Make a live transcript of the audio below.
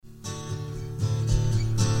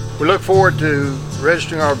We look forward to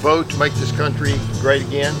registering our vote to make this country great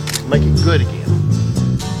again, make it good again.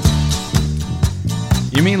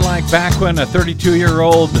 You mean like back when a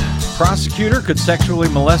 32-year-old prosecutor could sexually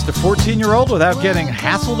molest a 14-year-old without getting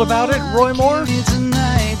hassled about it, Roy Moore?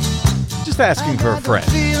 Just asking for a friend.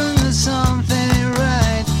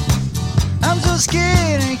 I'm so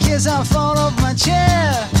scared in case I fall off my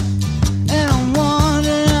chair, and I'm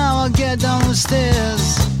wondering how I'll get down the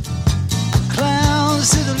stairs.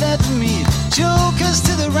 Clowns to the left of me, jokers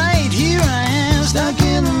to the right. Here I am, stuck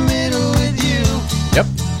in the middle with you. Yep.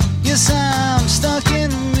 Yes, I'm stuck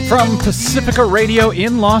in the middle. From Pacifica Radio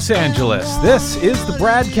in Los Angeles, this is the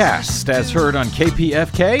BradCast, as heard on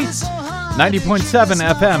KPFK,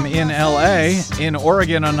 90.7 FM in LA, in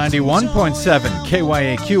Oregon on 91.7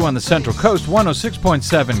 KYAQ on the Central Coast,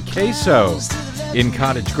 106.7 KSO in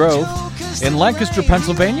Cottage Grove, in Lancaster,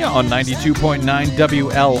 Pennsylvania on 92.9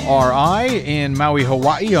 WLRI, in Maui,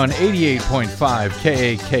 Hawaii on 88.5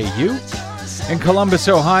 KAKU, in Columbus,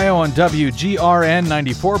 Ohio on WGRN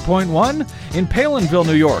 94.1, in Palinville,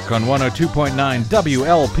 New York on 102.9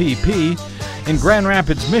 WLPP, in Grand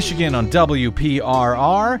Rapids, Michigan on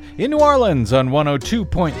WPRR, in New Orleans on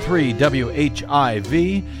 102.3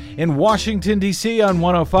 WHIV, in Washington, D.C. on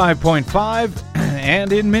 105.5,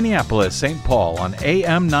 and in Minneapolis, St. Paul on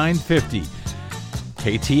AM 950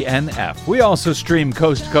 KTNF. We also stream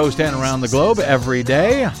coast to coast and around the globe every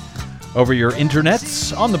day over your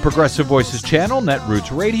internets on the Progressive Voices channel,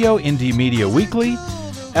 Netroots Radio, Indie Media Weekly,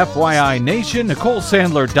 FYI Nation,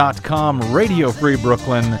 NicoleSandler.com, Radio Free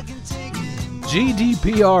Brooklyn,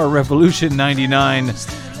 GDPR Revolution 99,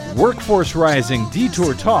 Workforce Rising,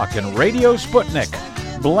 Detour Talk, and Radio Sputnik,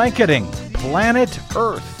 blanketing planet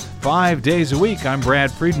Earth 5 days a week. I'm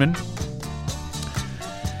Brad Friedman,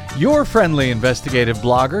 your friendly investigative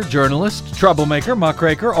blogger, journalist, troublemaker,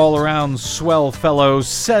 muckraker, all-around swell fellow,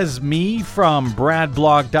 says me from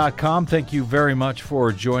bradblog.com. Thank you very much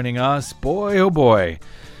for joining us. Boy, oh boy.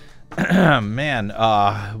 Man,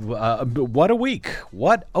 what a week.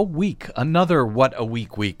 What a week. Another what a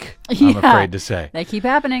week, I'm afraid to say. They keep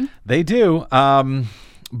happening. They do.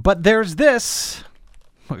 But there's this.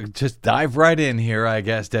 Just dive right in here, I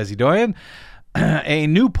guess, Desi Doyen. A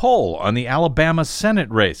new poll on the Alabama Senate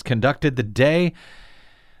race conducted the day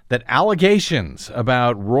that allegations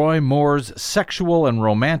about Roy Moore's sexual and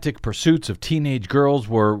romantic pursuits of teenage girls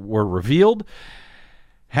were revealed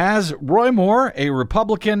has Roy Moore, a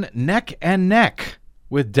Republican, neck and neck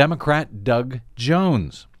with Democrat Doug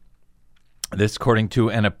Jones. This, according to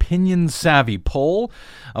an opinion-savvy poll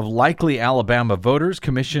of likely Alabama voters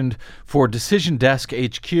commissioned for Decision Desk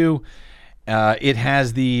HQ. It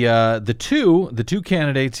has the two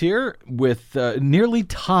candidates here with nearly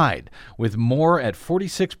tied, with Moore at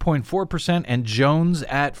 46.4% and Jones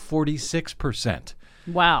at 46%.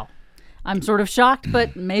 Wow. I'm sort of shocked,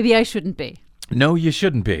 but maybe I shouldn't be. No, you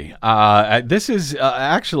shouldn't be. This is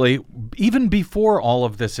actually, even before all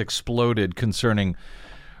of this exploded concerning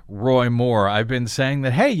Roy Moore, I've been saying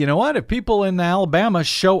that, hey, you know what? If people in Alabama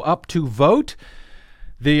show up to vote,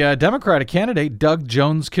 the Democratic candidate, Doug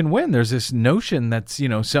Jones, can win. There's this notion that,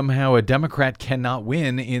 somehow a Democrat cannot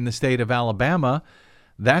win in the state of Alabama.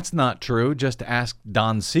 That's not true. Just ask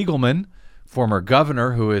Don Siegelman, former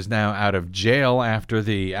governor who is now out of jail after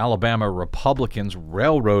the Alabama Republicans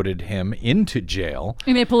railroaded him into jail.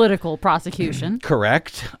 In a political prosecution.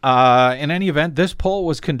 Correct. In any event, this poll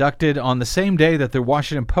was conducted on the same day that the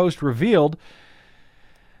Washington Post revealed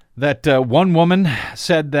that one woman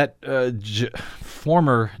said that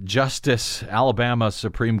former Justice, Alabama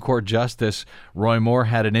Supreme Court Justice Roy Moore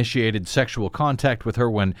had initiated sexual contact with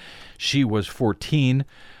her when she was 14.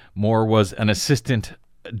 Moore was an assistant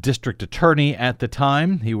district attorney at the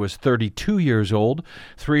time. He was 32 years old.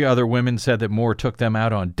 3 other women said that Moore took them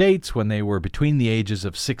out on dates when they were between the ages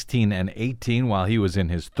of 16 and 18 while he was in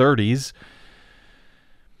his 30s.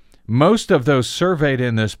 Most of those surveyed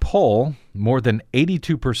in this poll, more than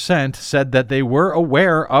 82%, said that they were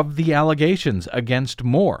aware of the allegations against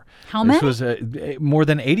Moore. How many? This was more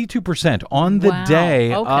than 82% on the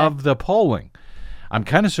day of the polling. I'm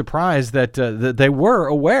kind of surprised that they were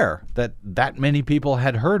aware that many people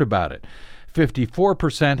had heard about it.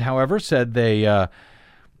 54%, however, said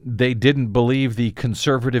they didn't believe the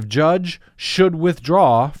conservative judge should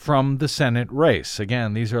withdraw from the Senate race.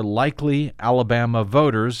 Again, these are likely Alabama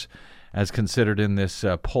voters, as considered in this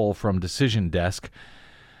poll from Decision Desk.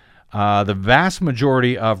 The vast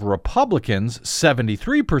majority of Republicans,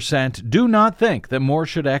 73%, do not think that Moore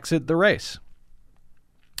should exit the race.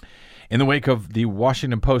 In the wake of the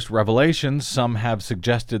Washington Post revelations, some have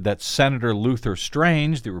suggested that Senator Luther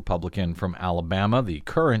Strange, the Republican from Alabama, the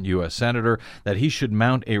current U.S. Senator, that he should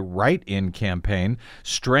mount a write-in campaign.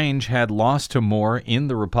 Strange had lost to Moore in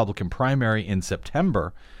the Republican primary in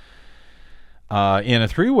September. In a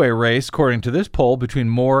three-way race, according to this poll, between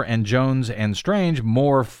Moore and Jones and Strange,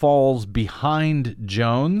 Moore falls behind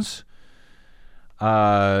Jones.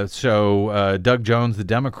 So Doug Jones, the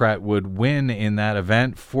Democrat, would win in that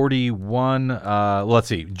event. 41, let's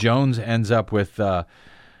see, Moore ends up with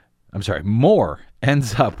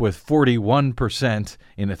 41%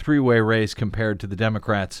 in a three-way race compared to the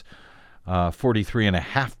Democrats'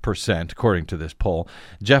 43.5%, according to this poll.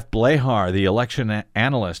 Jeff Blahar, the election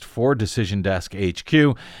analyst for Decision Desk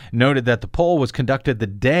HQ, noted that the poll was conducted the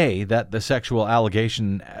day that the sexual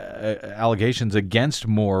allegations against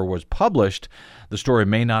Moore was published. The story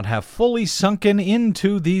may not have fully sunken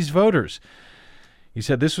into these voters. He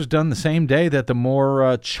said this was done the same day that the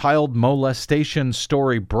Moore child molestation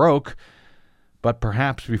story broke, but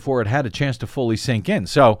perhaps before it had a chance to fully sink in.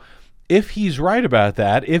 So if he's right about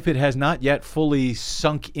that, if it has not yet fully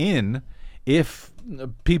sunk in, if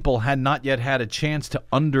people had not yet had a chance to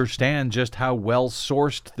understand just how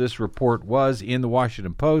well-sourced this report was in the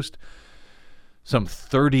Washington Post, some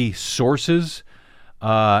 30 sources,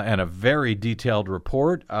 and a very detailed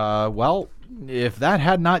report, well, if that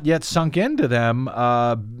had not yet sunk into them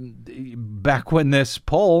back when this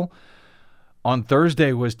poll on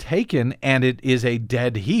Thursday was taken, and it is a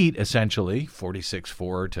dead heat, essentially,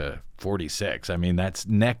 46-4 to 46. I mean,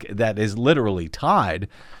 that is literally tied.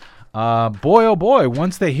 Boy, oh boy,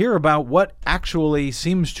 once they hear about what actually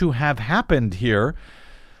seems to have happened here,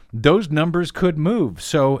 those numbers could move.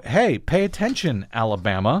 So, hey, pay attention,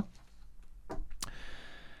 Alabama.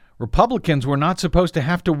 Republicans were not supposed to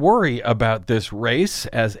have to worry about this race,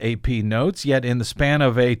 as AP notes, yet in the span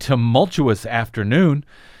of a tumultuous afternoon,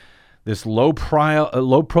 this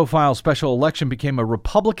low-profile special election became a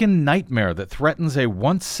Republican nightmare that threatens a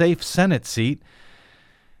once-safe Senate seat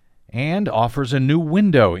and offers a new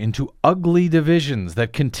window into ugly divisions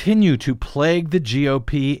that continue to plague the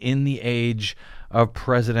GOP in the age of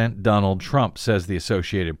President Donald Trump, says the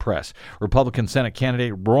Associated Press. Republican Senate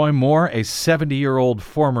candidate Roy Moore, a 70-year-old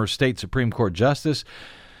former state Supreme Court justice,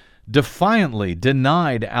 defiantly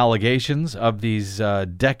denied allegations of these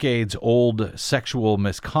decades-old sexual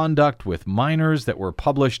misconduct with minors that were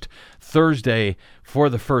published Thursday for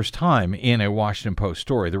the first time in a Washington Post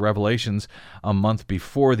story. The revelations a month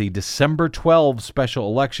before the December 12 special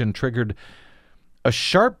election triggered a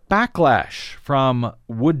sharp backlash from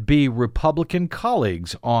would-be Republican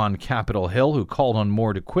colleagues on Capitol Hill who called on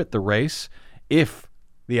Moore to quit the race if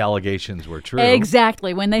the allegations were true.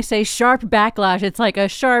 Exactly. When they say sharp backlash, it's like a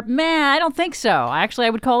sharp, I don't think so. Actually,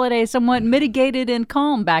 I would call it a somewhat mitigated and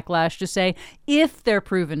calm backlash to say if they're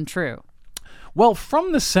proven true. Well,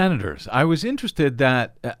 from the senators, I was interested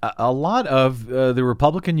that a lot of the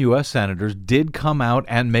Republican U.S. senators did come out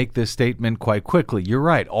and make this statement quite quickly. You're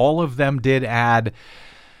right. All of them did add,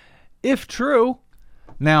 if true.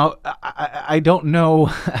 Now, I don't know.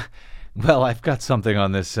 Well, I've got something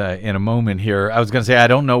on this in a moment here. I was going to say I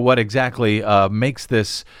don't know what exactly makes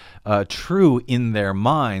this true in their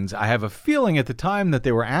minds. I have a feeling at the time that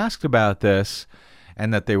they were asked about this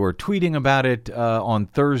and that they were tweeting about it on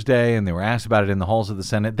Thursday, and they were asked about it in the halls of the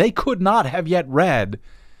Senate, they could not have yet read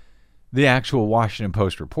the actual Washington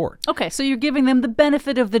Post report. Okay, so you're giving them the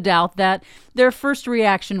benefit of the doubt that their first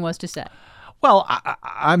reaction was to say. Well,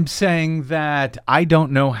 I'm saying that I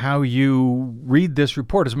don't know how you read this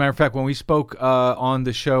report. As a matter of fact, when we spoke on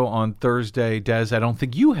the show on Thursday, Des, I don't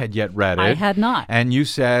think you had yet read it. I had not. And you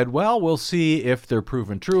said, well, we'll see if they're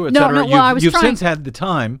proven true, et No, cetera. well, You've since had the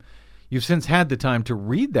time. You've since had the time to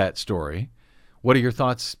read that story. What are your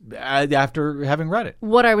thoughts after having read it?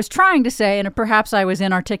 What I was trying to say, and perhaps I was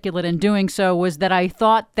inarticulate in doing so, was that I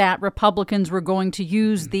thought that Republicans were going to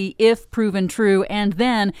use the if proven true, and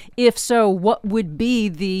then, if so, what would be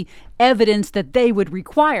the evidence that they would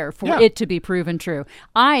require for it to be proven true.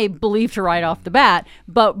 I believed her right off the bat,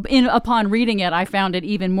 but upon reading it, I found it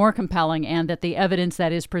even more compelling, and that the evidence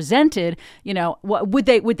that is presented, would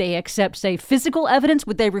they accept, say, physical evidence?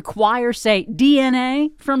 Would they require, say,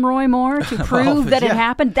 DNA from Roy Moore to prove that it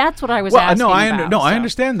happened? That's what I was asking about. I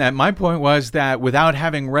understand that. My point was that without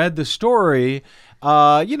having read the story,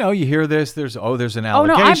 you hear this. There's an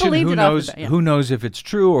allegation. I believed who it knows? Who knows if it's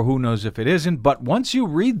true or who knows if it isn't? But once you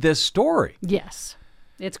read this story, yes,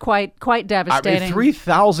 It's quite devastating.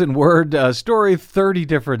 3,000-word story, 30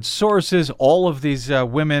 different sources, all of these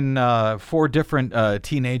women, 4 different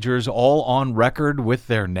teenagers, all on record with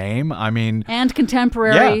their name. I mean... And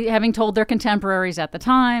contemporary, having told their contemporaries at the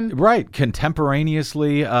time. Right,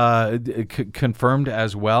 contemporaneously confirmed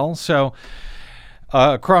as well. So...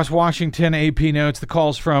 across Washington, AP notes the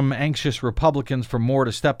calls from anxious Republicans for more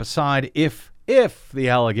to step aside if the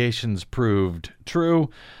allegations proved true.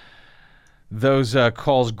 Those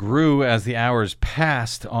calls grew as the hours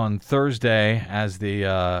passed on Thursday as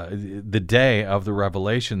the day of the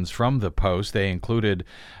revelations from the Post. They included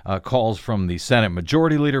calls from the Senate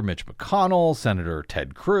Majority Leader Mitch McConnell, Senator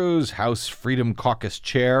Ted Cruz, House Freedom Caucus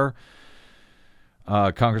Chair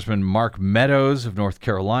Congressman Mark Meadows of North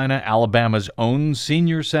Carolina, Alabama's own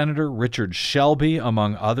senior Senator Richard Shelby,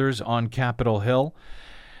 among others, on Capitol Hill.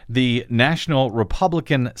 The National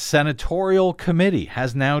Republican Senatorial Committee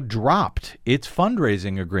has now dropped its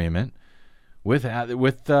fundraising agreement with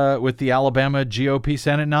the Alabama GOP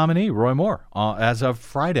Senate nominee, Roy Moore, as of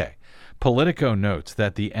Friday. Politico notes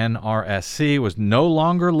that the NRSC was no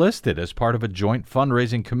longer listed as part of a joint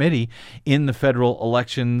fundraising committee in the federal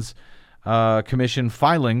elections commission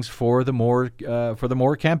filings for the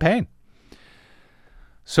Moore campaign.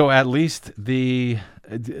 So at least the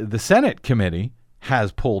Senate committee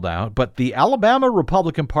has pulled out, but the Alabama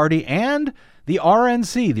Republican Party and the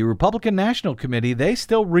RNC, the Republican National Committee, they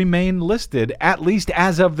still remain listed, at least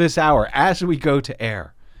as of this hour, as we go to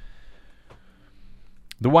air.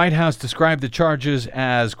 The White House described the charges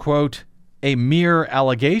as, quote, a mere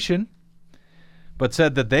allegation, but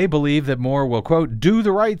said that they believe that Moore will, quote, do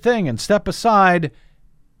the right thing and step aside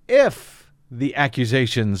if the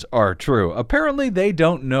accusations are true. Apparently, they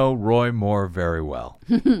don't know Roy Moore very well.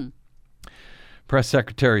 Press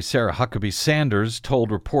Secretary Sarah Huckabee Sanders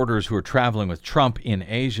told reporters who were traveling with Trump in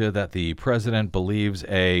Asia that the president believes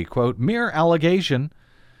a, quote, mere allegation,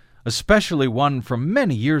 especially one from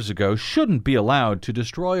many years ago, shouldn't be allowed to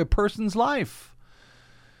destroy a person's life.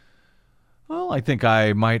 Well, I think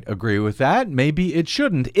I might agree with that. Maybe it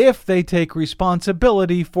shouldn't if they take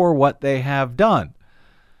responsibility for what they have done.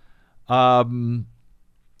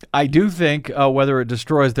 I do think whether it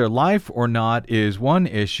destroys their life or not is one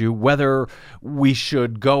issue. Whether we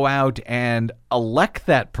should go out and elect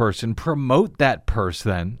that person, promote that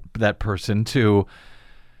person to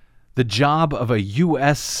the job of a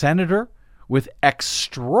U.S. senator with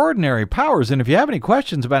extraordinary powers. And if you have any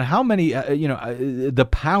questions about how many, the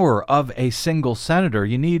power of a single senator,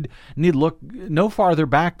 you need look no farther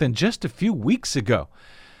back than just a few weeks ago.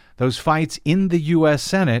 Those fights in the U.S.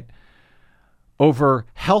 Senate over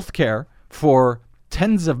health care for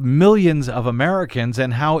tens of millions of Americans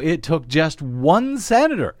and how it took just one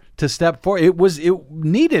senator to step forward. It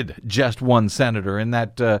needed just one senator in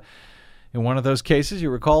that in one of those cases. You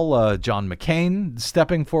recall John McCain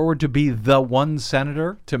stepping forward to be the one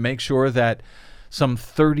senator to make sure that some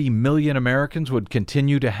 30 million Americans would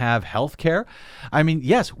continue to have health care. I mean,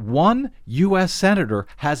 yes, one U.S. senator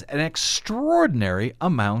has an extraordinary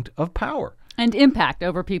amount of power. And impact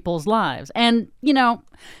over people's lives. And,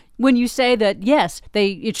 when you say that, yes,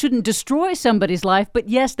 it shouldn't destroy somebody's life, but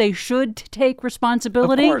yes, they should take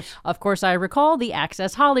responsibility. Of course, I recall the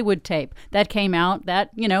Access Hollywood tape that came out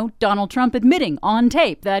that, Donald Trump admitting on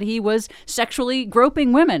tape that he was sexually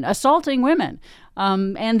groping women, assaulting women.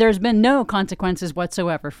 And there's been no consequences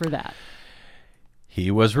whatsoever for that.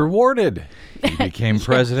 He was rewarded. He became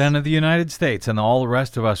president of the United States, and all the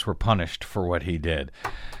rest of us were punished for what he did.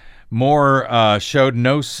 Moore showed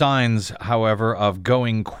no signs, however, of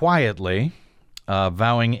going quietly,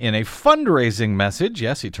 vowing in a fundraising message.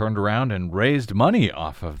 Yes, he turned around and raised money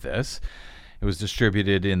off of this. It was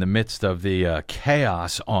distributed in the midst of the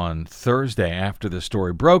chaos on Thursday after the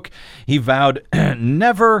story broke. He vowed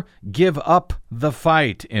never give up the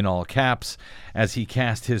fight, in all caps, as he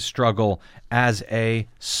cast his struggle as a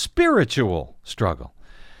spiritual struggle.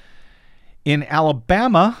 In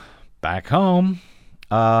Alabama, back home,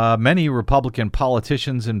 many Republican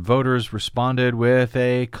politicians and voters responded with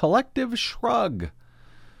a collective shrug.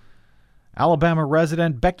 Alabama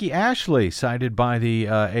resident Becky Ashley, cited by the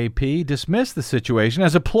AP, dismissed the situation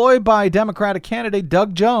as a ploy by Democratic candidate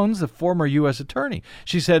Doug Jones, the former U.S. attorney.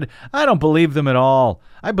 She said, I don't believe them at all.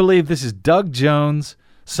 I believe this is Doug Jones,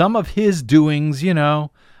 some of his doings,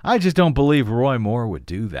 I just don't believe Roy Moore would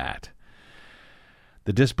do that.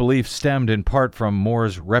 The disbelief stemmed in part from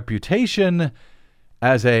Moore's reputation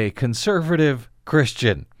as a conservative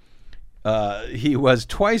Christian. He was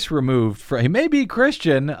twice removed he may be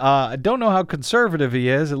Christian. I don't know how conservative he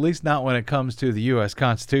is, at least not when it comes to the U.S.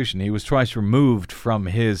 Constitution. He was twice removed from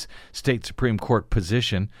his state Supreme Court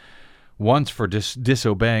position once for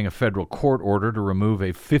disobeying a federal court order to remove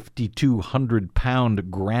a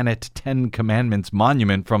 5,200-pound granite Ten Commandments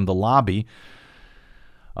monument from the lobby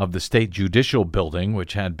of the state judicial building,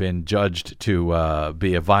 which had been judged to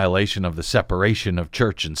be a violation of the separation of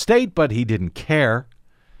church and state, but he didn't care.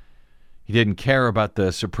 He didn't care about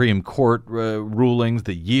the Supreme Court rulings,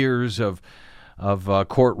 the years of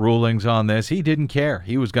court rulings on this. He didn't care.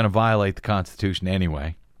 He was going to violate the Constitution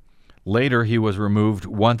anyway. Later, he was removed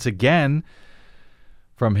once again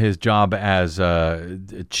from his job as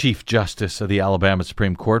Chief Justice of the Alabama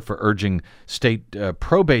Supreme Court for urging state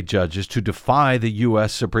probate judges to defy the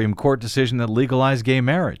U.S. Supreme Court decision that legalized gay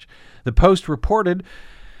marriage. The Post reported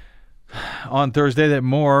on Thursday that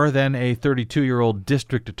more than a 32-year-old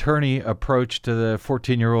district attorney approached the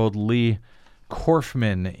 14-year-old Lee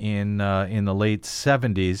Korfman in the late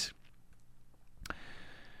 70s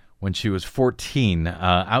when she was 14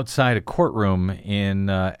 outside a courtroom in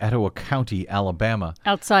Etowah County, Alabama.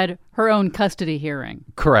 Outside her own custody hearing.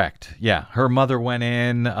 Correct. Yeah. Her mother went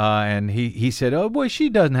in and he said, "Oh, boy, she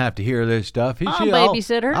doesn't have to hear this stuff. I'll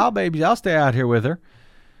babysit her. I'll stay out here with her."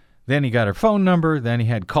 Then he got her phone number. Then he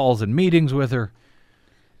had calls and meetings with her.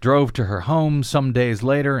 Drove to her home some days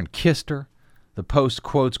later and kissed her. The Post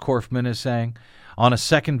quotes Korfman as saying, on a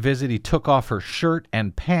second visit, he took off her shirt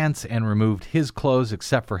and pants and removed his clothes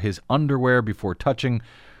except for his underwear before touching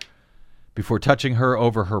her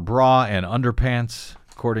over her bra and underpants.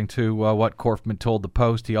 According to what Korfman told the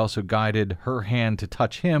Post, he also guided her hand to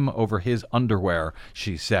touch him over his underwear,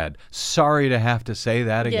 she said. Sorry to have to say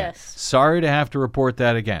that again. Yes. Sorry to have to report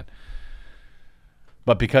that again.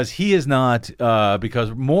 But because he is not,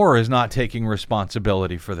 because Moore is not taking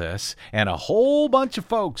responsibility for this, and a whole bunch of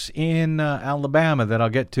folks in Alabama that I'll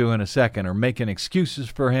get to in a second are making excuses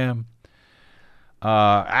for him,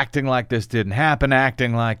 acting like this didn't happen,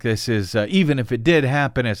 acting like this is, even if it did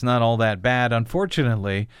happen, it's not all that bad.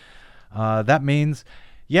 Unfortunately, that means,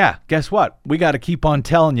 yeah, guess what? We got to keep on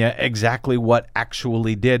telling you exactly what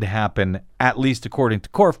actually did happen, at least according to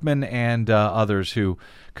Korfman and others who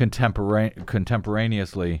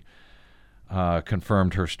contemporaneously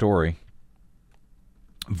confirmed her story.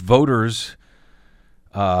 Voters,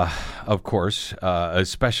 of course,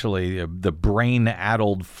 especially the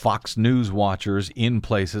brain-addled Fox News watchers in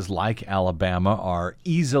places like Alabama, are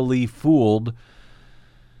easily fooled.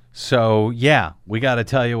 So, yeah, we got to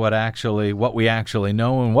tell you what we actually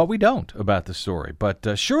know and what we don't about the story. But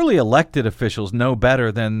surely elected officials know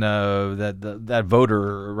better than that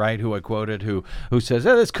voter, right, who I quoted, who says,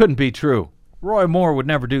 this couldn't be true. Roy Moore would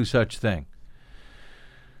never do such thing.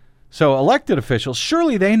 So elected officials,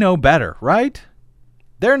 surely they know better, right?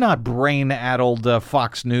 They're not brain-addled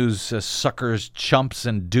Fox News suckers, chumps,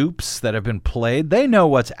 and dupes that have been played. They know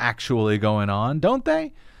what's actually going on, don't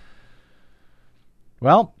they?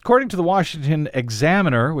 Well, according to the Washington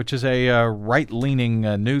Examiner, which is a right-leaning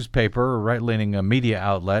newspaper, a right-leaning media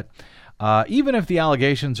outlet, even if the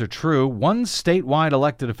allegations are true, one statewide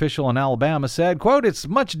elected official in Alabama said, quote, "It's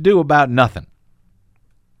much ado about nothing.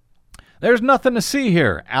 There's nothing to see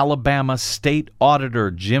here," Alabama State Auditor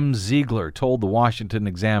Jim Ziegler told the Washington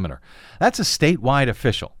Examiner. That's a statewide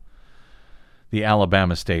official, the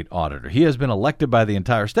Alabama State Auditor. He has been elected by the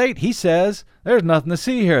entire state. He says, there's nothing to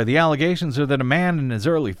see here. The allegations are that a man in his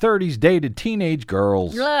early 30s dated teenage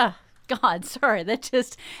girls. Ugh, God, sorry. That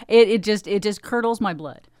just, it just curdles my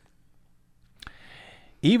blood.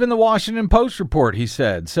 Even the Washington Post report, he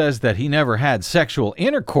said, says that he never had sexual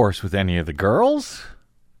intercourse with any of the girls.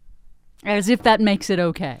 As if that makes it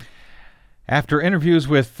okay. After interviews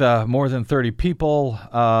with more than 30 people,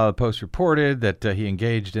 the Post reported that he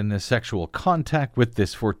engaged in this sexual contact with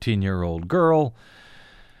this 14-year-old girl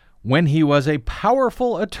when he was a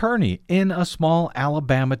powerful attorney in a small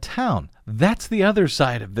Alabama town. That's the other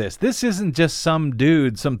side of this. This isn't just some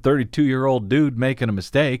dude, some 32-year-old dude making a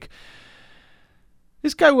mistake.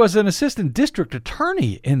 This guy was an assistant district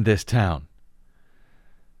attorney in this town.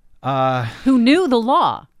 Who knew the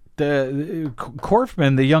law. The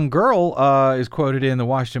Korfman, the young girl, is quoted in the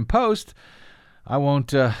Washington Post. I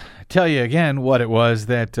won't tell you again what it was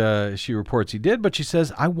that she reports he did, but she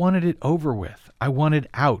says, I wanted it over with. I wanted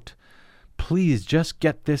out. Please just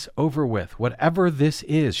get this over with. Whatever this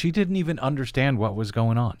is. She didn't even understand what was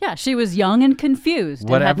going on. Yeah, she was young and confused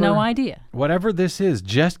and had no idea. Whatever this is,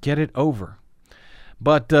 just get it over.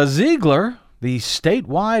 But Ziegler, the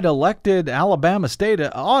statewide elected Alabama state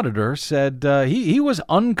auditor, said he was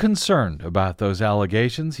unconcerned about those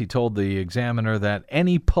allegations. He told the Examiner that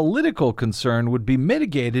any political concern would be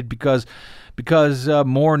mitigated because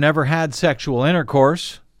Moore never had sexual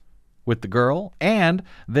intercourse with the girl, and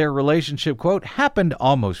their relationship, quote, happened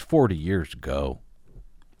almost 40 years ago.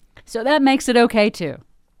 So that makes it okay, too.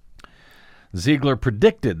 Ziegler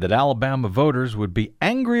predicted that Alabama voters would be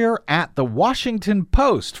angrier at the Washington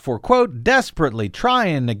Post for, quote, desperately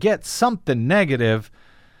trying to get something negative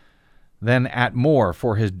than at Moore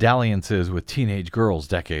for his dalliances with teenage girls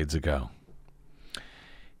decades ago.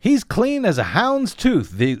 He's clean as a hound's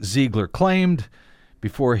tooth, Ziegler claimed,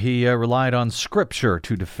 before he relied on scripture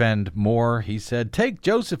to defend Moore. He said, take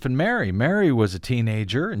Joseph and Mary. Mary was a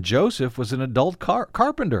teenager, and Joseph was an adult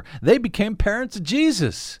carpenter. They became parents of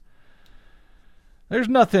Jesus. There's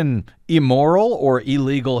nothing immoral or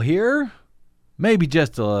illegal here. Maybe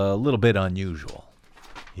just a little bit unusual,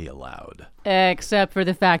 he allowed. Except for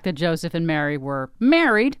the fact that Joseph and Mary were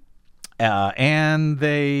married. And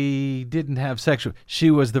they didn't have sexual. She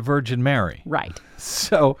was the Virgin Mary. Right.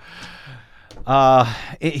 So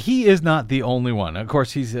he is not the only one. Of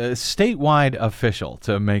course, he's a statewide official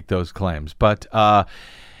to make those claims. But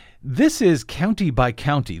this is county by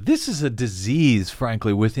county. This is a disease,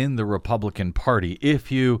 frankly, within the Republican Party.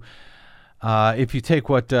 If you take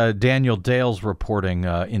what Daniel Dale's reporting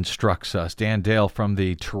instructs us, Dan Dale from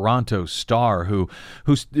the Toronto Star, who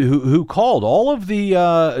called all of the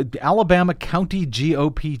Alabama county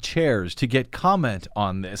GOP chairs to get comment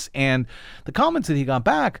on this, and the comments that he got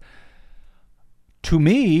back to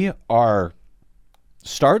me are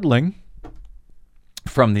startling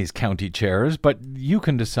from these county chairs, but you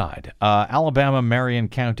can decide. Alabama Marion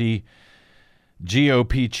County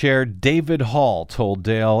GOP Chair David Hall told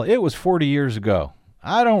Dale, it was 40 years ago.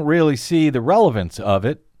 I don't really see the relevance of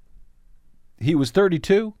it. He was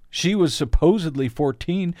 32. She was supposedly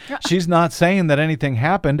 14. She's not saying that anything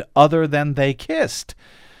happened other than they kissed.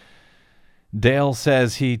 Dale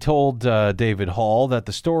says he told David Hall that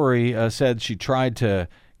the story said she tried to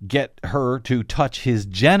get her to touch his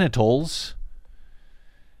genitals.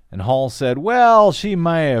 And Hall said, well, she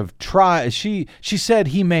may have tried. She said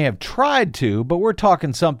he may have tried to, but we're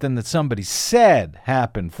talking something that somebody said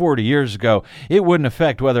happened 40 years ago. It wouldn't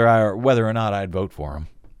affect whether or not I'd vote for him.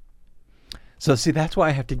 So, see, that's why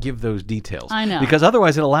I have to give those details. I know. Because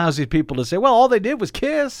otherwise it allows these people to say, well, all they did was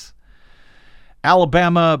kiss.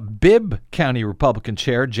 Alabama Bibb County Republican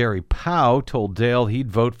Chair Jerry Powell told Dale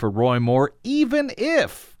he'd vote for Roy Moore even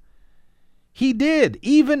if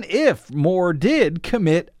Moore did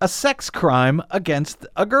commit a sex crime against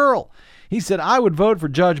a girl. He said, I would vote for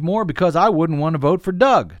Judge Moore because I wouldn't want to vote for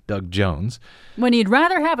Doug Jones. When he'd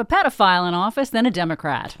rather have a pedophile in office than a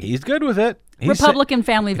Democrat. He's good with it. Republican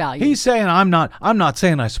family values. He's saying, I'm not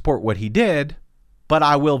saying I support what he did, but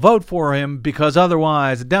I will vote for him because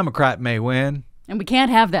otherwise a Democrat may win. And we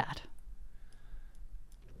can't have that.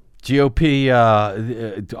 GOP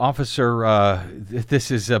officer,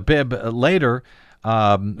 this is Bibb later,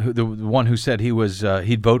 the one who said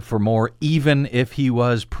he'd vote for Moore even if he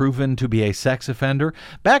was proven to be a sex offender.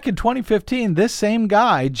 Back in 2015, this same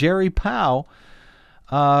guy, Jerry Powell,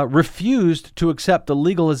 refused to accept the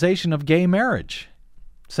legalization of gay marriage,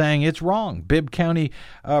 saying it's wrong. Bibb County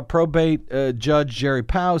probate judge Jerry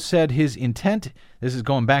Powell said his intent, this is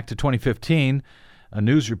going back to 2015, a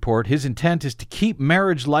news report, his intent is to keep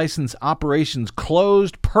marriage license operations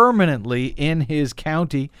closed permanently in his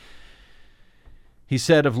county. He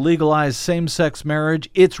said of legalized same-sex marriage,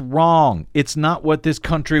 it's wrong. It's not what this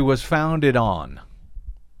country was founded on.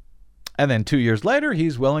 And then 2 years later,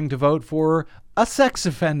 he's willing to vote for a sex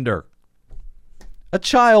offender, a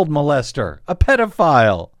child molester, a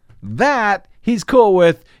pedophile. That he's cool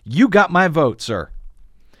with. You got my vote, sir.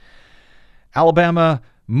 Alabama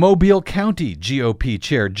Mobile County GOP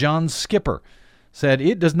Chair John Skipper said,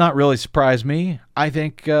 it does not really surprise me. I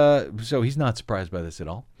think, so he's not surprised by this at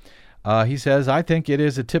all. He says, I think it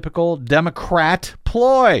is a typical Democrat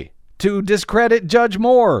ploy to discredit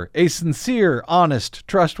Moore, a sincere, honest,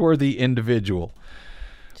 trustworthy individual.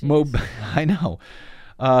 I know.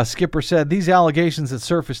 Skipper said, these allegations that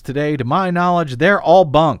surfaced today, to my knowledge, they're all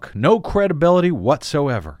bunk. No credibility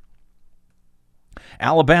whatsoever.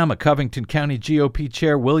 Alabama Covington County GOP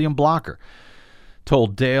Chair William Blocker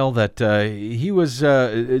told Dale that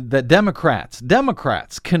that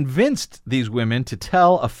Democrats convinced these women to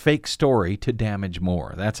tell a fake story to damage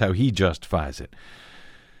Moore. That's how he justifies it.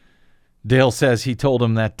 Dale says he told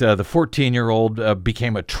him that the 14-year-old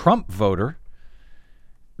became a Trump voter.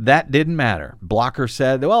 That didn't matter. Blocker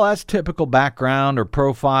said, well, that's typical background or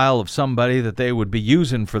profile of somebody that they would be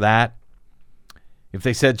using for that. If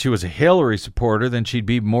they said she was a Hillary supporter, then she'd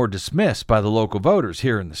be more dismissed by the local voters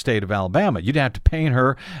here in the state of Alabama. You'd have to paint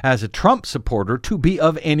her as a Trump supporter to be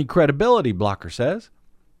of any credibility, Blocker says.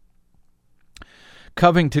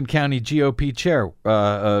 Covington County GOP Chair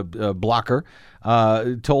Blocker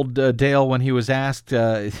told Dale when he was asked,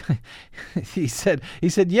 he said,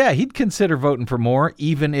 yeah, he'd consider voting for Moore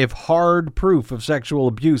even if hard proof of sexual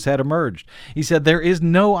abuse had emerged. He said there is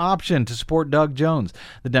no option to support Doug Jones,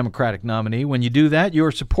 the Democratic nominee. When you do that,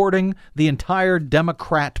 you're supporting the entire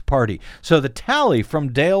Democrat Party. So the tally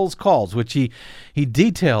from Dale's calls, which he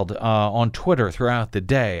detailed on Twitter throughout the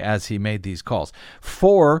day as he made these calls,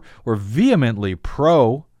 4 were vehemently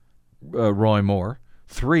pro Roy Moore.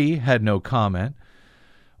 3 had no comment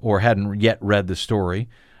or hadn't yet read the story.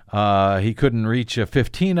 He couldn't reach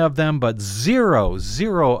 15 of them, but zero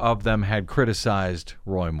of them had criticized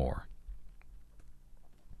Roy Moore.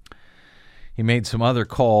 He made some other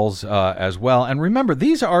calls as well. And remember,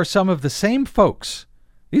 these are some of the same folks.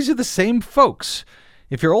 These are the same folks,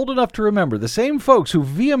 if you're old enough to remember, the same folks who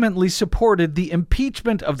vehemently supported the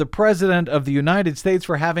impeachment of the President of the United States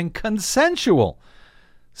for having consensual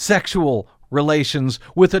sexual relations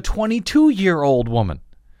with a 22-year-old woman.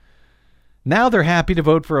 Now they're happy to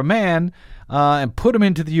vote for a man and put him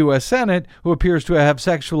into the U.S. Senate who appears to have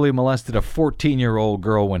sexually molested a 14-year-old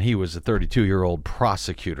girl when he was a 32-year-old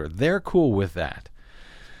prosecutor. They're cool with that.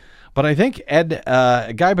 But I think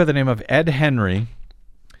a guy by the name of Ed Henry,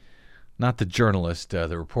 not the journalist,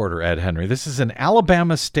 the reporter Ed Henry, this is an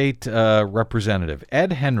Alabama state representative,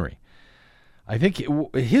 Ed Henry. I think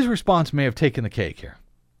his response may have taken the cake here.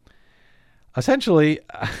 Essentially,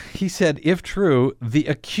 he said, if true, the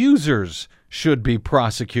accusers should be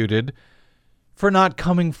prosecuted for not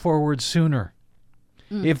coming forward sooner.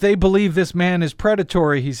 If they believe this man is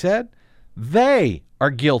predatory, he said, they are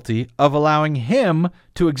guilty of allowing him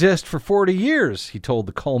to exist for 40 years, he told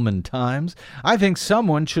the Coleman Times. I think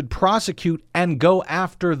someone should prosecute and go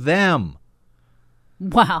after them.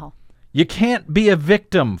 Wow. You can't be a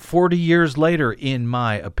victim 40 years later, in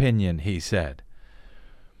my opinion, he said.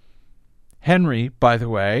 Henry, by the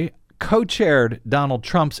way, co-chaired Donald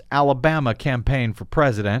Trump's Alabama campaign for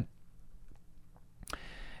president.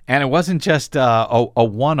 And it wasn't just a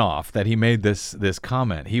one-off that he made this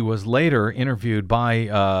comment. He was later interviewed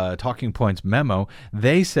by Talking Points Memo.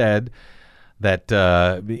 They said that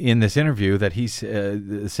in this interview that he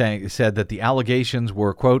said that the allegations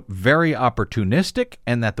were, quote, very opportunistic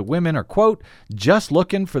and that the women are, quote, just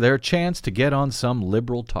looking for their chance to get on some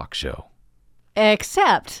liberal talk show.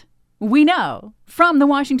 Except we know from the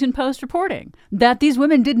Washington Post reporting that these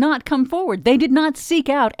women did not come forward. They did not seek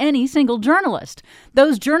out any single journalist.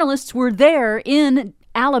 Those journalists were there in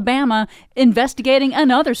Alabama investigating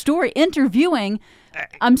another story, interviewing.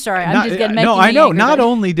 I'm sorry, I'm just getting making No, me I know. angry, Not but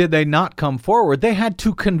only did they not come forward, they had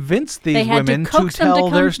to convince these women to tell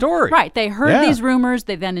their story. Right. They heard these rumors.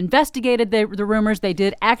 They then investigated the rumors. They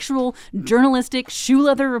did actual journalistic shoe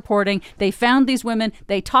leather reporting. They found these women.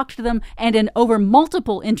 They talked to them. And in over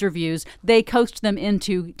multiple interviews, they coaxed them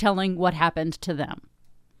into telling what happened to them.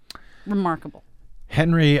 Remarkable.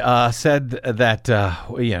 Henry said that,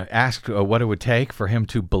 asked what it would take for him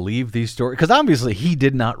to believe these stories. Because obviously he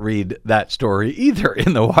did not read that story either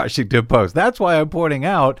in the Washington Post. That's why I'm pointing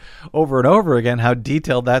out over and over again how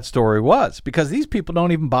detailed that story was. Because these people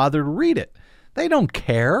don't even bother to read it. They don't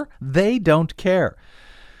care. They don't care.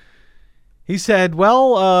 He said,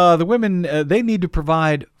 well, the women, they need to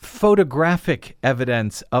provide photographic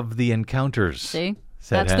evidence of the encounters. See?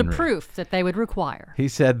 That's Henry. The proof that they would require. He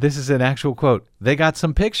said, this is an actual quote, they got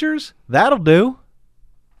some pictures? That'll do.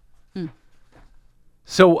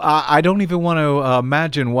 So I don't even want to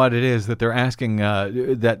imagine what it is that they're asking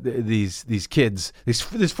that these kids, this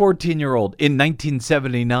 14-year-old in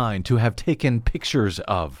 1979 to have taken pictures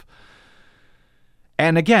of.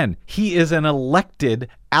 And again, he is an elected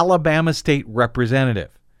Alabama state representative.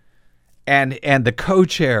 And the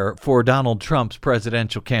co-chair for Donald Trump's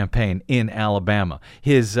presidential campaign in Alabama.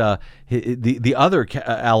 The other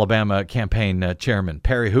Alabama campaign chairman,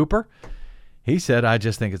 Perry Hooper, he said, "I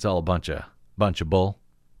just think it's all a bunch of bull."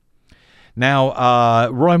 Now,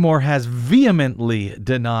 Roy Moore has vehemently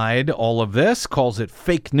denied all of this, calls it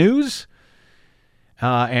fake news.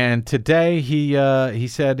 And today he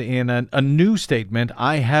said in a new statement,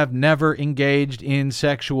 "I have never engaged in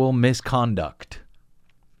sexual misconduct."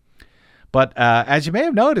 But as you may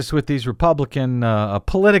have noticed with these Republican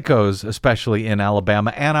politicos, especially in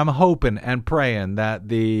Alabama, and I'm hoping and praying that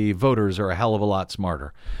the voters are a hell of a lot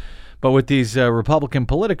smarter. But with these Republican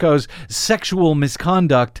politicos, sexual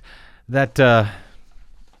misconduct, that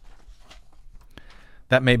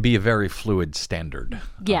may be a very fluid standard,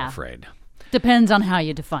 I'm afraid. Depends on how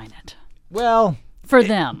you define it. Well, for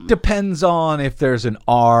them. Depends on if there's an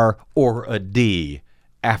R or a D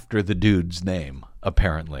after the dude's name,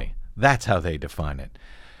 apparently. That's how they define it.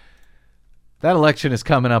 That election is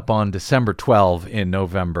coming up on December 12 in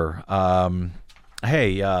November.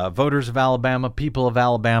 hey, voters of Alabama, people of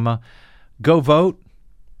Alabama, go vote.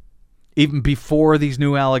 Even before these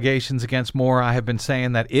new allegations against Moore, I have been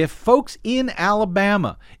saying that if folks in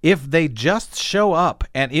Alabama, if they just show up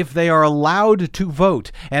and if they are allowed to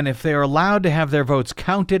vote and if they are allowed to have their votes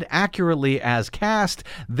counted accurately as cast,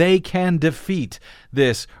 they can defeat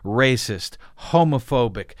this racist,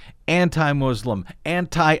 homophobic, anti-Muslim,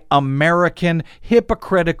 anti-American,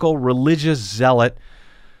 hypocritical religious zealot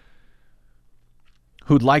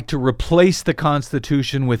who'd like to replace the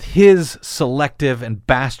Constitution with his selective and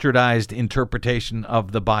bastardized interpretation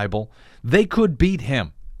of the Bible. They could beat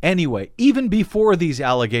him anyway, even before these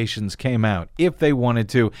allegations came out, if they wanted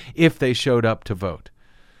to, if they showed up to vote.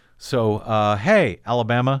 So, hey,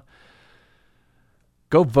 Alabama,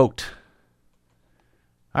 go vote.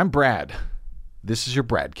 I'm Brad. This is your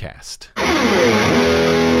BradCast.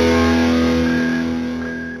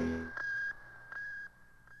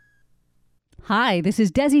 Hi, this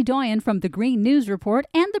is Desi Doyen from the Green News Report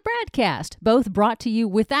and the BradCast, both brought to you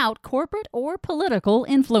without corporate or political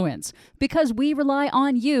influence, because we rely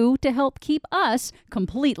on you to help keep us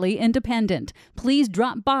completely independent. Please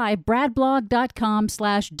drop by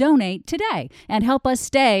bradblog.com/donate today and help us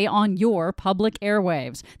stay on your public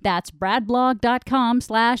airwaves. That's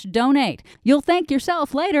bradblog.com/donate. You'll thank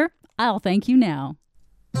yourself later. I'll thank you now.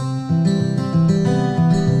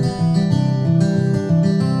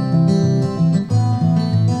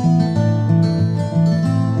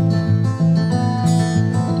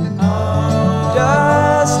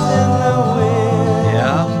 Dust in the wind.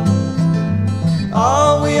 Yeah.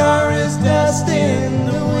 All we are is dust in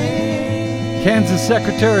the wind. Kansas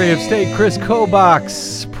Secretary of State Chris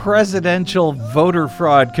Kobach's Presidential Voter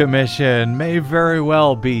Fraud Commission may very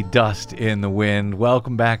well be dust in the wind.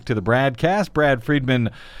 Welcome back to the BradCast. Brad Friedman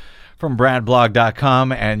from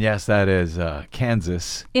bradblog.com. And yes, that is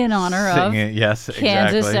Kansas. In honor of yes,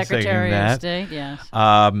 Kansas exactly, Secretary of State, yes.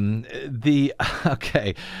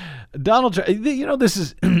 Okay. Donald Trump, this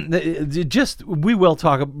is just, we will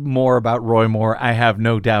talk more about Roy Moore, I have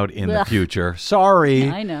no doubt, in the future. Sorry.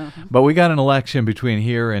 Yeah, I know. But we got an election between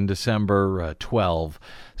here and December 12.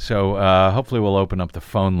 So hopefully we'll open up the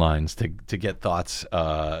phone lines to get thoughts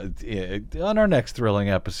on our next thrilling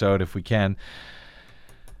episode, if we can,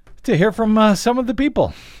 to hear from some of the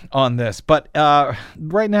people on this. But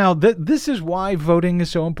right now, this is why voting is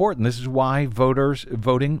so important. This is why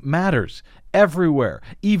voting matters everywhere,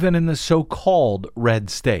 even in the so-called red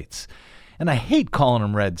states. And I hate calling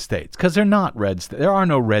them red states because they're not red states. There are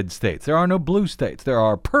no red states. There are no blue states. There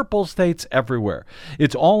are purple states everywhere.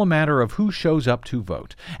 It's all a matter of who shows up to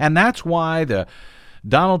vote. And that's why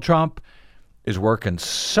Donald Trump is working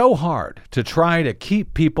so hard to try to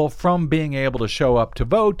keep people from being able to show up to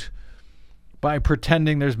vote by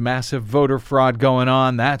pretending there's massive voter fraud going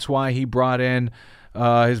on. That's why he brought in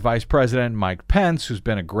his vice president, Mike Pence, who's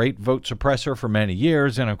been a great vote suppressor for many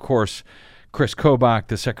years, and of course, Chris Kobach,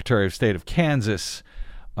 the Secretary of State of Kansas,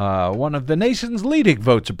 one of the nation's leading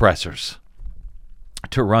vote suppressors,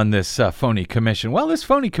 to run this phony commission. Well, this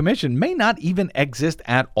phony commission may not even exist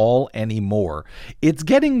at all anymore. It's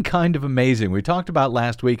getting kind of amazing. We talked about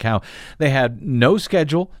last week how they had no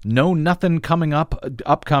schedule, nothing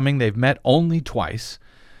upcoming. They've met only twice.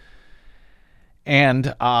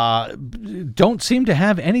 And don't seem to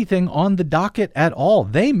have anything on the docket at all.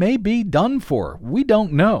 They may be done for. We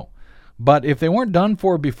don't know. But if they weren't done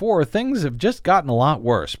for before, things have just gotten a lot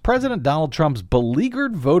worse. President Donald Trump's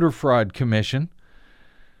beleaguered voter fraud commission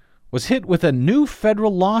was hit with a new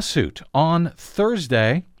federal lawsuit on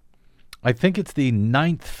Thursday. I think it's the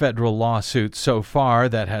 9th federal lawsuit so far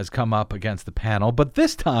that has come up against the panel. But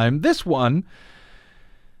this time, this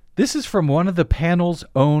is from one of the panel's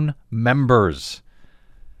own members.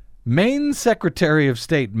 Maine Secretary of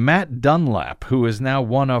State Matt Dunlap, who is now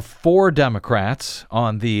one of 4 Democrats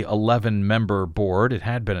on the 11-member board. It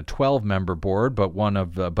had been a 12-member board, but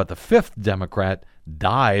the 5th Democrat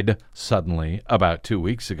died suddenly about 2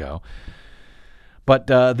 weeks ago. But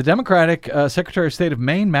the Democratic Secretary of State of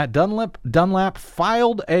Maine, Matt Dunlap,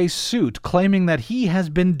 filed a suit claiming that he has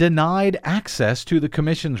been denied access to the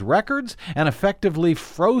commission's records and effectively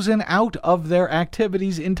frozen out of their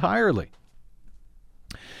activities entirely.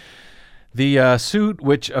 The suit,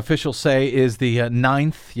 which officials say is the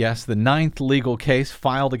ninth legal case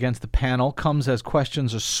filed against the panel, comes as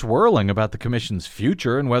questions are swirling about the commission's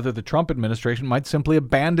future and whether the Trump administration might simply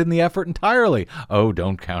abandon the effort entirely. Oh,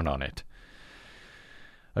 don't count on it.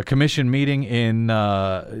 A commission meeting in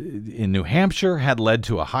New Hampshire had led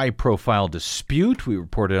to a high-profile dispute, we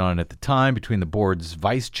reported on at the time, between the board's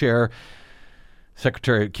vice chair,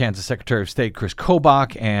 Kansas Secretary of State Chris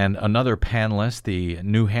Kobach, and another panelist, the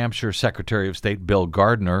New Hampshire Secretary of State Bill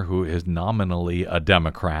Gardner, who is nominally a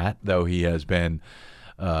Democrat, though he has been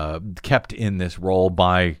kept in this role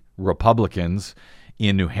by Republicans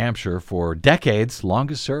in New Hampshire for decades,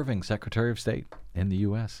 longest-serving Secretary of State in the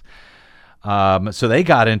U.S. So they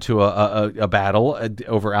got into a battle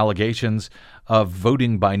over allegations of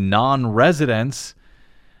voting by non-residents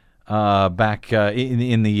back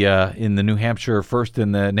in the New Hampshire First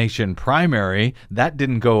in the Nation primary. That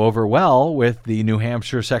didn't go over well with the New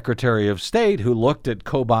Hampshire Secretary of State, who looked at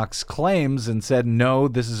Kobach's claims and said, no,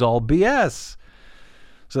 this is all BS.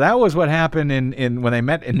 So that was what happened in when they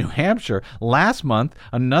met in New Hampshire. Last month,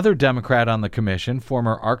 another Democrat on the commission,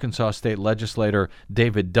 former Arkansas state legislator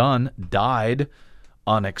David Dunn, died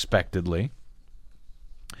unexpectedly.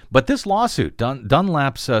 But this lawsuit,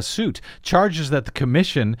 Dunlap's suit, charges that the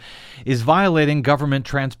commission is violating government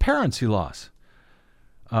transparency laws.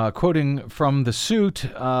 Quoting from the suit,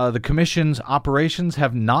 the commission's operations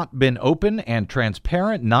have not been open and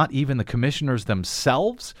transparent. Not even the commissioners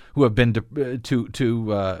themselves, who have been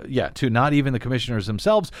not even the commissioners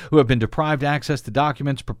themselves, who have been deprived access to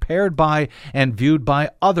documents prepared by and viewed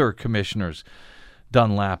by other commissioners.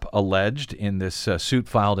 Dunlap alleged in this suit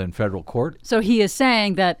filed in federal court. So he is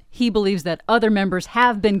saying that he believes that other members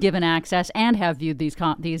have been given access and have viewed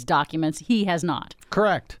these documents. He has not.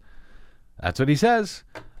 Correct. That's what he says.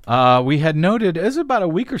 We had noted, it was about a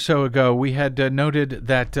week or so ago, we had noted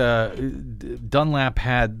that Dunlap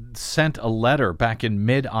had sent a letter back in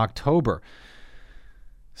mid-October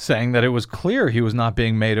saying that it was clear he was not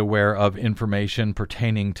being made aware of information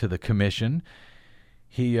pertaining to the commission.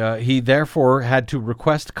 He therefore had to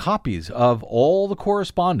request copies of all the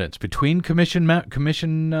correspondence between commission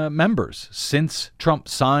members since Trump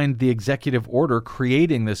signed the executive order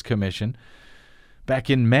creating this commission back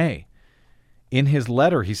in May. In his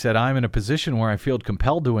letter, he said, I'm in a position where I feel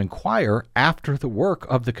compelled to inquire after the work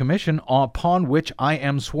of the commission upon which I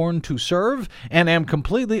am sworn to serve and am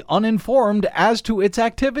completely uninformed as to its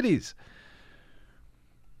activities.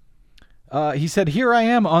 He said, here I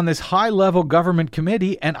am on this high-level government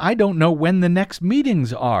committee, and I don't know when the next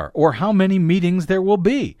meetings are or how many meetings there will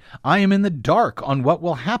be. I am in the dark on what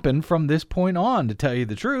will happen from this point on, to tell you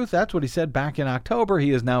the truth. That's what he said back in October.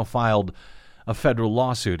 He has now filed a federal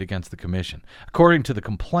lawsuit against the commission. According to the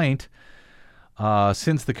complaint,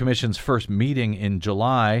 since the commission's first meeting in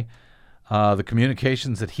July, the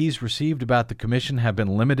communications that he's received about the commission have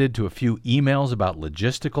been limited to a few emails about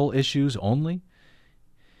logistical issues only.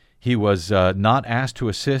 He was not asked to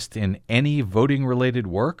assist in any voting-related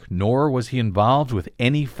work, nor was he involved with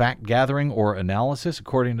any fact-gathering or analysis,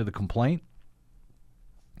 according to the complaint,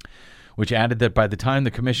 which added that by the time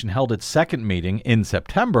the commission held its second meeting in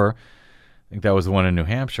September, I think that was the one in New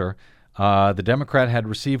Hampshire, the Democrat had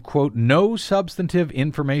received, quote, no substantive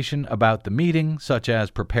information about the meeting, such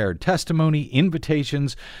as prepared testimony,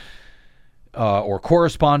 invitations, or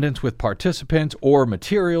correspondence with participants, or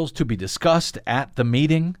materials to be discussed at the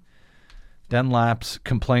meeting. Dunlap's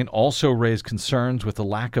complaint also raised concerns with the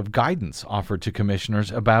lack of guidance offered to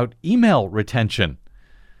commissioners about email retention.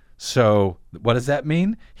 So what does that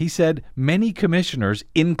mean? He said many commissioners,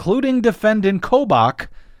 including defendant Kobach,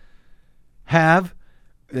 have,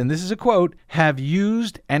 and this is a quote, have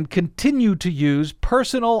used and continue to use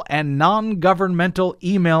personal and non-governmental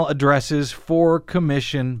email addresses for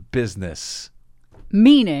commission business.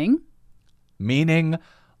 Meaning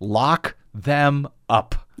lock them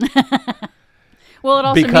up. Well, it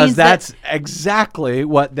also because means that's exactly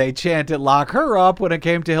what they chanted lock her up when it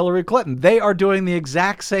came to Hillary Clinton. They are doing the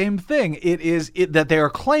exact same thing. It is that they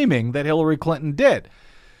are claiming that Hillary Clinton did.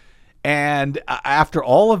 And after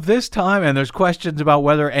all of this time, and there's questions about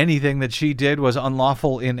whether anything that she did was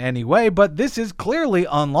unlawful in any way, but this is clearly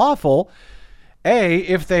unlawful. A,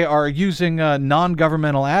 if they are using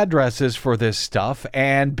non-governmental addresses for this stuff,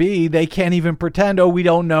 and B, they can't even pretend, we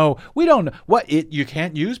don't know. What, you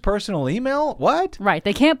can't use personal email? What? Right.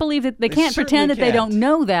 They can't believe that, they can't pretend that they don't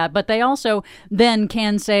know that, but they also then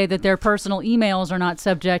can say that their personal emails are not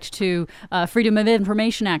subject to Freedom of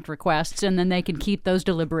Information Act requests, and then they can keep those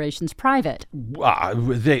deliberations private.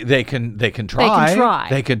 They can try.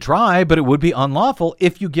 They can try, but it would be unlawful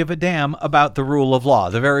if you give a damn about the rule of law,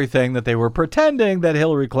 the very thing that they were pretending that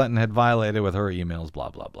Hillary Clinton had violated with her emails, blah,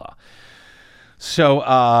 blah, blah. So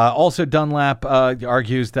also Dunlap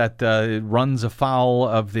argues that it runs afoul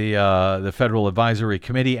of the Federal Advisory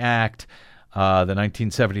Committee Act, the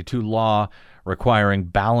 1972 law requiring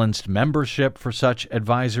balanced membership for such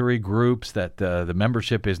advisory groups, that the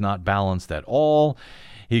membership is not balanced at all.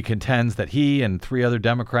 He contends that he and 3 other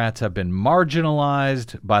Democrats have been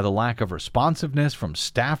marginalized by the lack of responsiveness from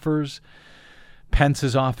staffers.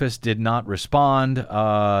 Pence's office did not respond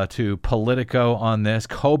to Politico on this.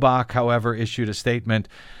 Kobach, however, issued a statement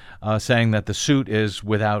saying that the suit is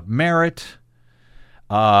without merit,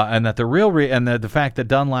 and that the fact that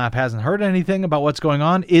Dunlap hasn't heard anything about what's going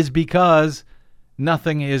on is because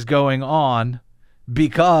nothing is going on,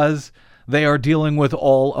 because they are dealing with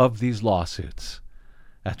all of these lawsuits.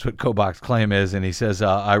 That's what Kobach's claim is, and he says,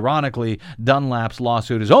 ironically, Dunlap's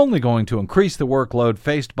lawsuit is only going to increase the workload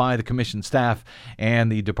faced by the commission staff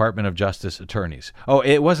and the Department of Justice attorneys. Oh,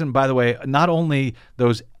 it wasn't, by the way, not only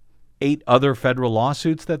those 8 other federal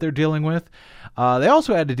lawsuits that they're dealing with, they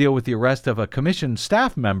also had to deal with the arrest of a commission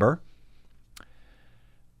staff member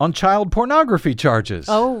on child pornography charges.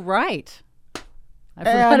 Oh, right. I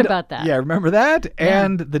forgot about that. Yeah, remember that? Yeah.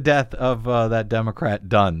 And the death of that Democrat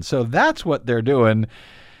Dunn. So that's what they're doing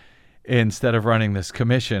instead of running this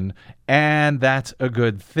commission. And that's a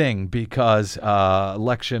good thing because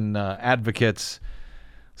election advocates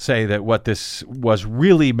say that what this was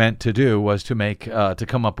really meant to do was to make to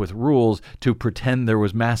come up with rules to pretend there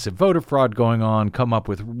was massive voter fraud going on, come up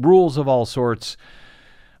with rules of all sorts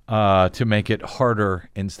to make it harder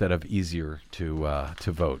instead of easier to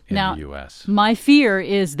vote in the U.S. My fear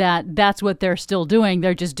is that that's what they're still doing.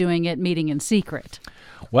 They're just doing it meeting in secret.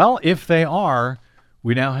 Well, if they are,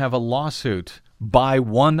 we now have a lawsuit by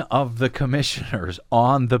one of the commissioners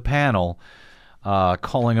on the panel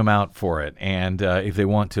calling them out for it. And if they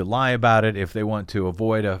want to lie about it, if they want to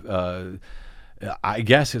avoid I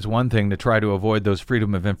guess it's one thing to try to avoid those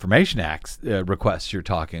Freedom of Information Act requests you're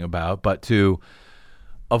talking about, but to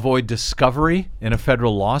avoid discovery in a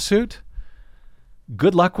federal lawsuit,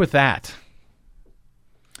 good luck with that.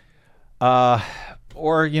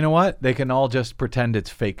 Or you know what? They can all just pretend it's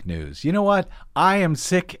fake news. You know what? I am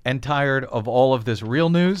sick and tired of all of this real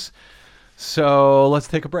news. So let's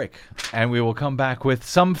take a break and we will come back with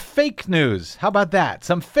some fake news. How about that?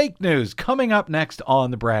 Some fake news coming up next on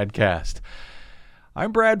the BradCast.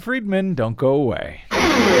 I'm Brad Friedman. Don't go away.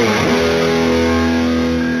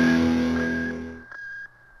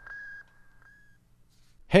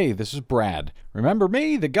 Hey, this is Brad. Remember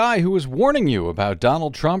me, the guy who was warning you about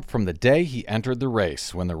Donald Trump from the day he entered the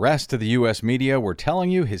race, when the rest of the U.S. media were telling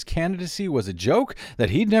you his candidacy was a joke,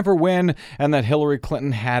 that he'd never win, and that Hillary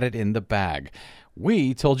Clinton had it in the bag.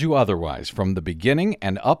 We told you otherwise from the beginning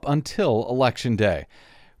and up until Election Day.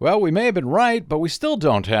 Well, we may have been right, but we still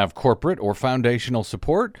don't have corporate or foundational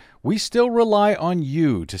support. We still rely on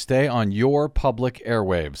you to stay on your public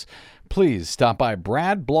airwaves. Please stop by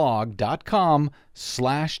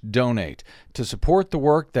bradblog.com/donate to support the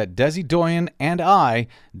work that Desi Doyen and I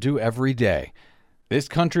do every day. This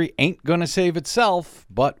country ain't gonna save itself,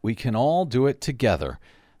 but we can all do it together.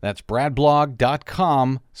 That's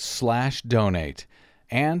bradblog.com/donate.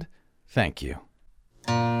 And thank you.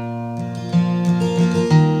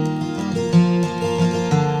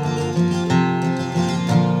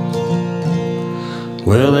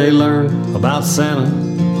 Well, they learned about Santa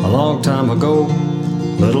a long time ago.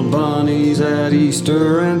 Little bunnies at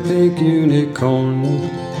Easter and pink unicorns.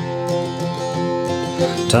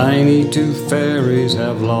 Tiny tooth fairies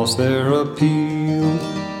have lost their appeal,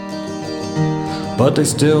 but they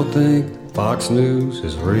still think Fox News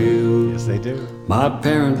is real. Yes, they do. My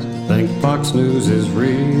parents think Fox News is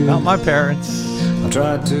real. Not my parents. I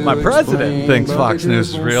tried to My president explain, thinks but Fox they News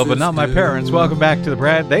is just real, but not my still. parents. Welcome back to the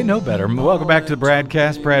Brad. They know better. Welcome back to the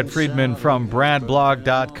BradCast. Brad Friedman from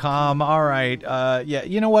bradblog.com. All right. Yeah,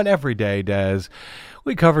 you know what? Every day, Des,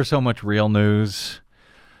 we cover so much real news.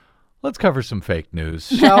 Let's cover some fake news,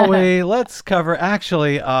 shall we? Let's cover,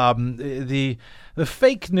 actually, the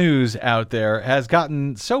fake news out there has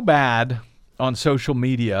gotten so bad on social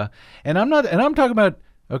media, and I'm talking about,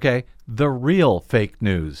 okay, the real fake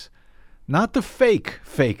news. Not the fake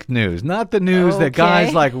news, not the news that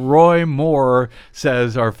guys like Roy Moore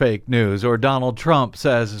says are fake news or Donald Trump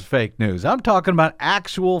says is fake news. I'm talking about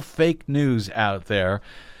actual fake news out there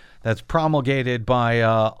that's promulgated by,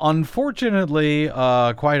 unfortunately,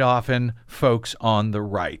 quite often, folks on the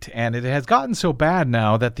right. And it has gotten so bad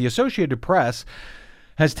now that the Associated Press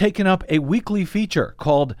has taken up a weekly feature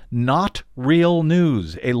called Not Real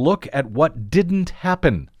News, a look at what didn't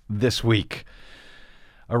happen this week.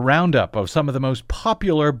 A roundup of some of the most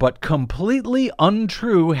popular but completely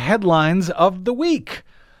untrue headlines of the week.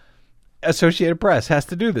 Associated Press has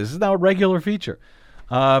to do this. This is now a regular feature.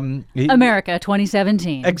 America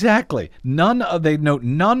 2017. Exactly. They note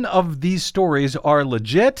none of these stories are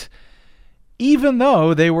legit, even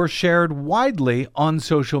though they were shared widely on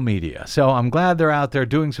social media. So I'm glad they're out there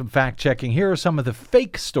doing some fact-checking. Here are some of the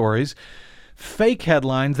fake stories, fake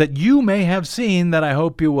headlines that you may have seen that I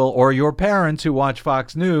hope you will, or your parents who watch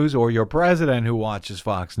Fox News, or your president who watches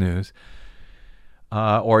Fox News,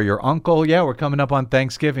 or your uncle. Yeah, we're coming up on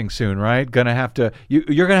Thanksgiving soon, right? You're gonna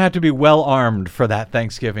have to be well armed for that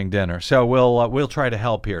Thanksgiving dinner. So we'll try to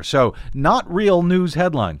help here. So, not real news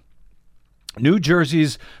headline. New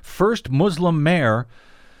Jersey's first Muslim mayor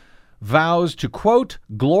vows to, quote,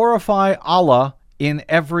 glorify Allah in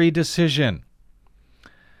every decision.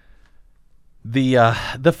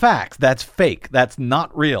 The fact, that's fake. That's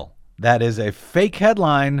not real. That is a fake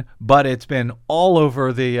headline, but it's been all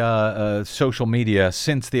over the social media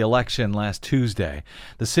since the election last Tuesday.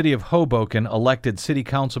 The city of Hoboken elected city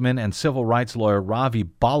councilman and civil rights lawyer Ravi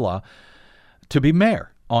Bala to be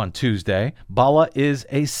mayor on Tuesday. Bala is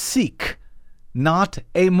a Sikh, not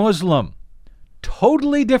a Muslim.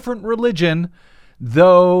 Totally different religion,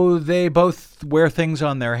 though they both wear things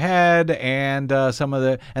on their head, and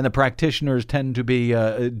the practitioners tend to be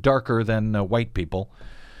darker than white people.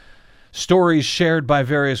 Stories shared by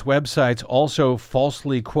various websites also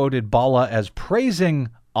falsely quoted Bala as praising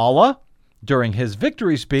Allah during his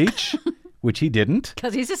victory speech, which he didn't.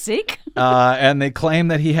 Because he's a Sikh. And they claim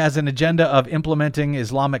that he has an agenda of implementing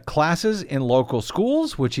Islamic classes in local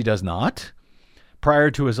schools, which he does not.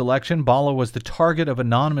 Prior to his election, Bala was the target of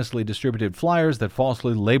anonymously distributed flyers that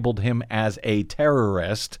falsely labeled him as a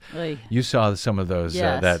terrorist. Oy. You saw some of those,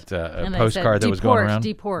 Yes. that postcard that was going around.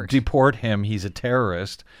 Deport him. He's a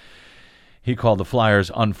terrorist. He called the flyers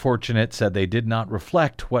unfortunate, said they did not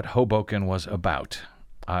reflect what Hoboken was about.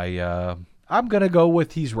 I'm going to go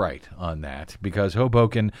with he's right on that, because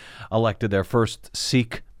Hoboken elected their first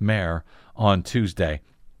Sikh mayor on Tuesday.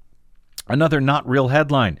 Another not real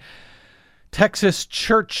headline. Texas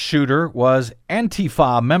church shooter was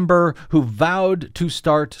Antifa member who vowed to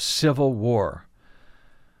start civil war.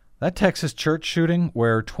 That Texas church shooting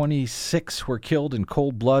where 26 were killed in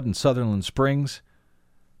cold blood in Sutherland Springs,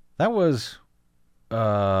 that was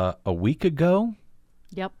a week ago.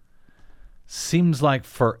 Yep. Seems like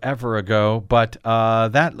forever ago, but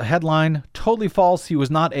that headline, totally false. He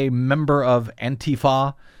was not a member of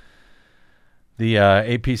Antifa. The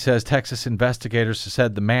AP says Texas investigators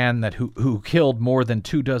said the man who killed more than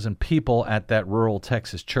 24 people at that rural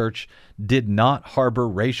Texas church did not harbor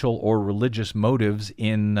racial or religious motives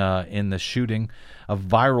in the shooting. A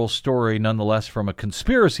viral story, nonetheless, from a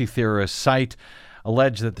conspiracy theorist site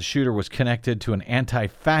alleged that the shooter was connected to an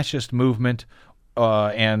anti-fascist movement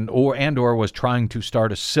or was trying to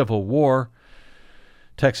start a civil war.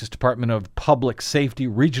 Texas Department of Public Safety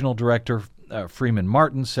Regional Director Freeman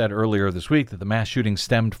Martin said earlier this week that the mass shooting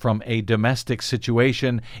stemmed from a domestic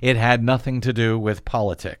situation. It had nothing to do with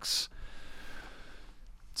politics.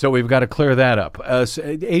 So we've got to clear that up.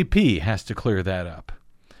 AP has to clear that up.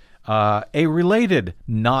 A related,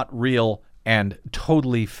 not real, and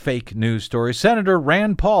totally fake news story. Senator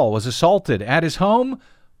Rand Paul was assaulted at his home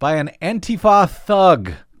by an Antifa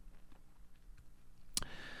thug.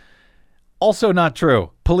 Also not true.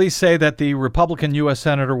 Police say that the Republican U.S.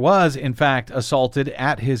 Senator was, in fact, assaulted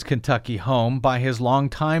at his Kentucky home by his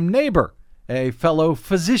longtime neighbor, a fellow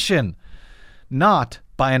physician, not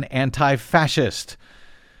by an anti-fascist.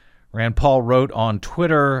 Rand Paul wrote on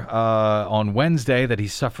Twitter on Wednesday that he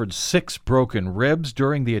suffered 6 broken ribs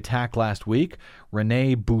during the attack last week.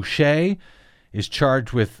 Rene Boucher is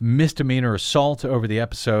charged with misdemeanor assault over the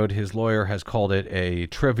episode. His lawyer has called it a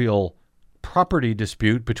trivial property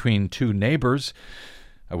dispute between 2 neighbors.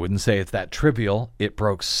 I wouldn't say it's that trivial. It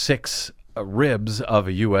broke 6 ribs of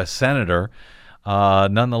a U.S. senator.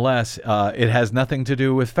 Nonetheless, it has nothing to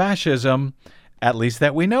do with fascism, at least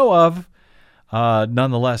that we know of.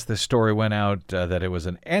 Nonetheless, this story went out that it was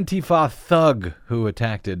an Antifa thug who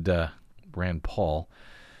attacked Rand Paul.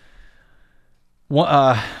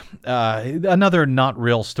 Another not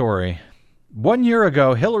real story. 1 year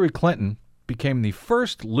ago, Hillary Clinton became the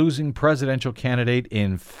first losing presidential candidate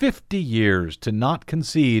in 50 years to not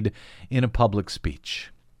concede in a public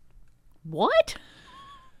speech. What?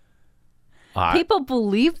 People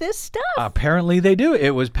believe this stuff? Apparently they do. It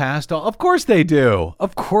was passed. Of course they do.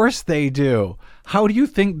 Of course they do. How do you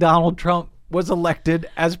think Donald Trump was elected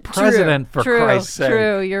as president, for Christ's sake?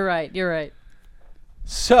 True. You're right.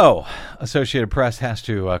 So, Associated Press has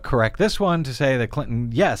to correct this one to say that Clinton,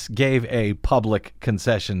 yes, gave a public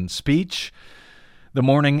concession speech the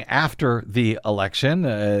morning after the election.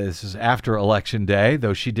 This is after Election Day,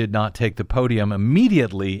 though she did not take the podium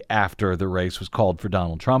immediately after the race was called for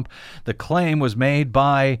Donald Trump. The claim was made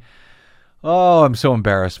by Oh, I'm so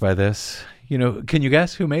embarrassed by this. Can you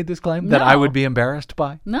guess who made this claim that I would be embarrassed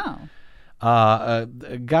by? No. A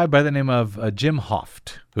guy by the name of Jim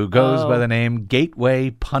Hoft, who goes by the name Gateway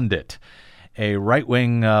Pundit, a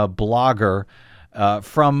right-wing blogger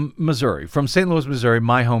from Missouri, from St. Louis, Missouri,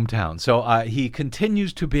 my hometown. So he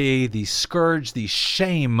continues to be the scourge, the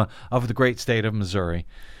shame of the great state of Missouri.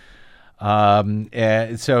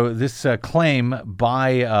 So this claim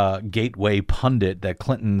by Gateway Pundit that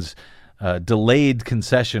Clinton's delayed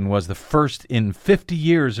concession was the first in 50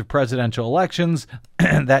 years of presidential elections,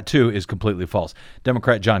 that too is completely false.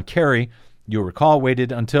 Democrat John Kerry, you'll recall,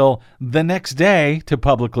 waited until the next day to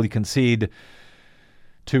publicly concede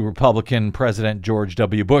to Republican President George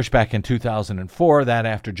W. Bush back in 2004, that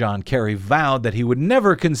after John Kerry vowed that he would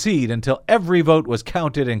never concede until every vote was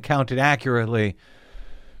counted and counted accurately.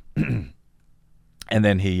 And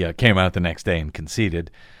then he came out the next day and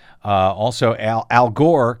conceded. Also, Al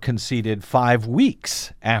Gore conceded 5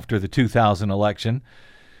 weeks after the 2000 election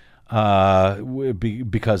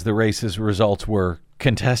because the race's results were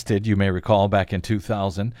contested, you may recall, back in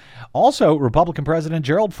 2000. Also, Republican President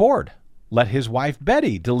Gerald Ford let his wife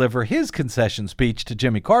Betty deliver his concession speech to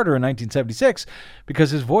Jimmy Carter in 1976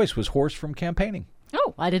 because his voice was hoarse from campaigning.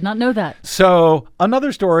 Oh, I did not know that. So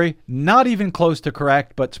another story, not even close to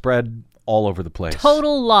correct, but spread all over the place.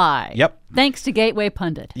 Total lie. Yep. Thanks to Gateway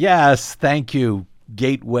Pundit. Yes, thank you,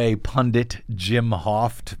 Gateway Pundit Jim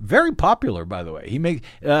Hoft. Very popular, by the way. He made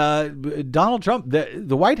Donald Trump.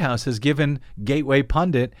 The White House has given Gateway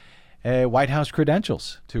Pundit White House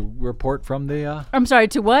credentials to report from the. I'm sorry.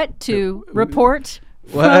 To what? To report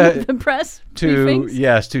from the press briefings?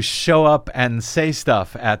 Yes, to show up and say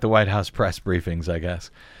stuff at the White House press briefings, I guess.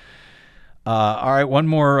 All right, one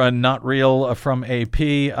more not real from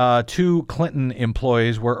AP. 2 Clinton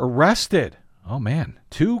employees were arrested. Oh, man.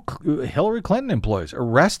 2 Hillary Clinton employees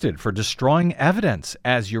arrested for destroying evidence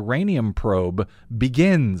as uranium probe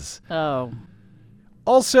begins. Oh.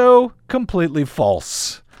 Also completely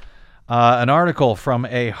false. An article from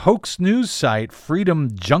a hoax news site, Freedom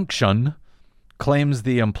Junction, claims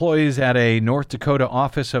the employees at a North Dakota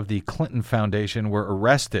office of the Clinton Foundation were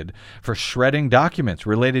arrested for shredding documents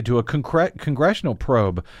related to a congressional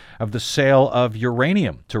probe of the sale of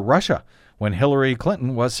uranium to Russia when Hillary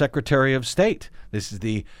Clinton was Secretary of State. This is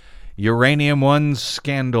the Uranium One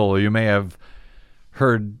scandal you may have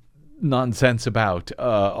heard nonsense about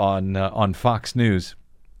on Fox News.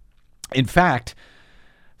 In fact,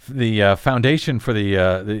 the foundation for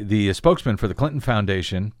the spokesman for the Clinton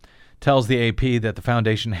Foundation tells the AP that the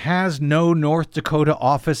foundation has no North Dakota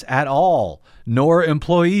office at all, nor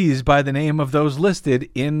employees by the name of those listed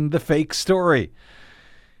in the fake story.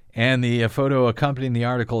 And the photo accompanying the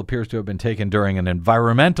article appears to have been taken during an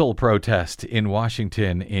environmental protest in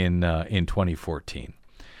Washington in 2014.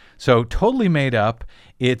 So totally made up.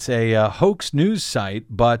 It's a hoax news site,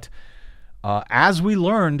 but as we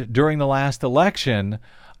learned during the last election,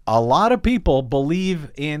 a lot of people believe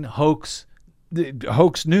in hoax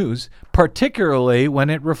news, particularly when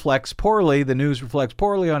it reflects poorly. The news reflects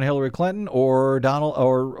poorly on Hillary Clinton or Donald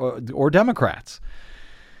or Democrats.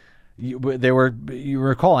 You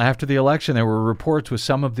recall after the election, there were reports with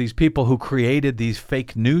some of these people who created these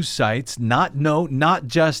fake news sites, not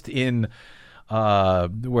just in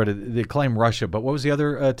where did they claim Russia, but what was the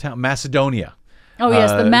other town? Macedonia. Oh,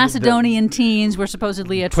 yes, the Macedonian teens were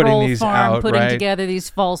supposedly a troll farm putting together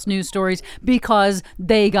these false news stories because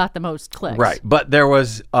they got the most clicks. Right, but there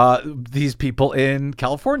was these people in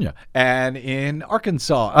California and in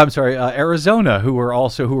Arizona who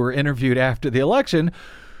were interviewed after the election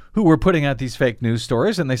who were putting out these fake news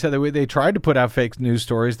stories, and they said that they tried to put out fake news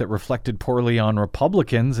stories that reflected poorly on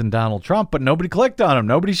Republicans and Donald Trump, but nobody clicked on them.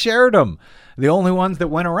 Nobody shared them. The only ones that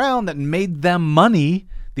went around that made them money,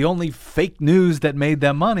 the only fake news that made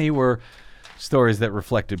them money were stories that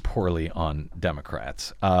reflected poorly on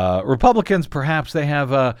Democrats. Republicans, perhaps they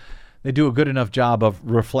do a good enough job of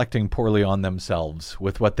reflecting poorly on themselves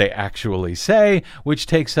with what they actually say, which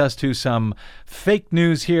takes us to some fake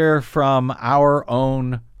news here from our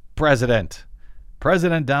own president.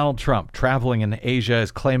 President Donald Trump, traveling in Asia,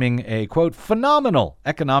 is claiming a, quote, phenomenal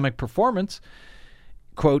economic performance,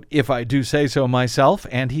 quote, if I do say so myself,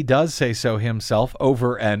 and he does say so himself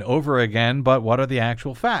over and over again, but what are the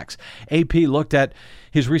actual facts? AP looked at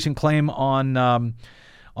his recent claim on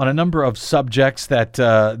a number of subjects that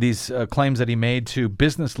these claims that he made to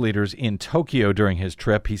business leaders in Tokyo during his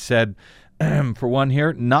trip. He said, for one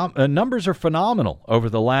here, numbers are phenomenal over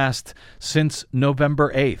the since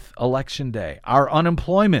November 8th, Election Day. Our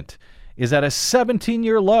unemployment is at a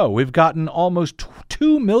 17-year low. We've gotten almost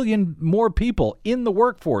 2 million more people in the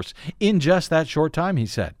workforce in just that short time, he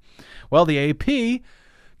said. Well, the AP,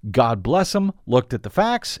 God bless them, looked at the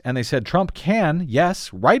facts, and they said Trump can,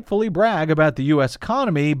 yes, rightfully brag about the U.S.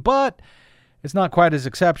 economy, but it's not quite as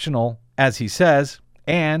exceptional as he says,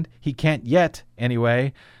 and he can't yet,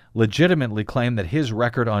 anyway, legitimately claim that his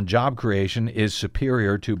record on job creation is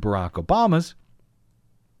superior to Barack Obama's.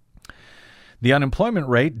 The unemployment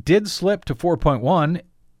rate did slip to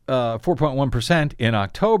 4.1% in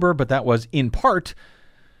October, but that was in part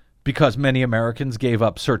because many Americans gave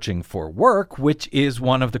up searching for work, which is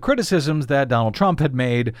one of the criticisms that Donald Trump had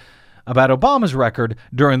made about Obama's record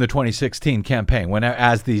during the 2016 campaign, when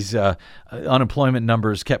as these unemployment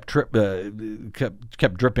numbers kept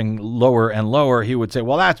dripping lower and lower, he would say,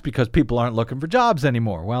 well, that's because people aren't looking for jobs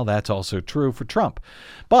anymore. Well, that's also true for Trump.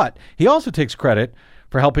 But he also takes credit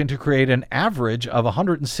for helping to create an average of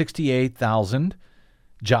 168,000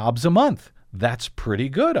 jobs a month. That's pretty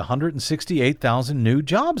good, 168,000 new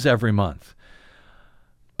jobs every month.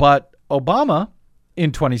 But Obama,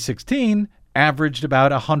 in 2016, averaged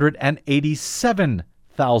about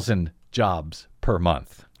 187,000 jobs per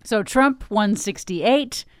month. So Trump,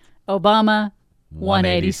 168, Obama,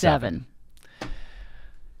 187.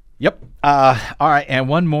 Yep. All right. And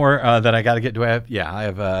one more that I got to get to. I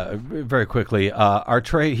have very quickly. Our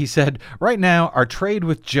trade, he said, right now, our trade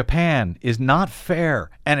with Japan is not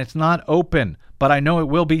fair and it's not open, but I know it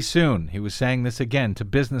will be soon. He was saying this again to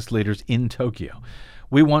business leaders in Tokyo.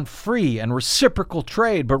 We want free and reciprocal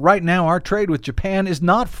trade, but right now our trade with Japan is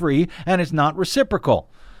not free and it's not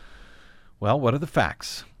reciprocal. Well, what are the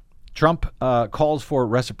facts? Trump calls for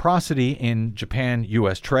reciprocity in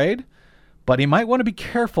Japan-U.S. trade, but he might want to be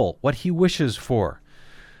careful what he wishes for.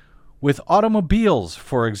 With automobiles,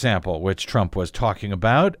 for example, which Trump was talking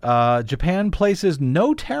about, Japan places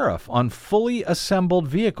no tariff on fully assembled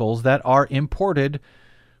vehicles that are imported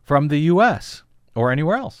from the U.S. or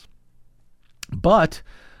anywhere else. But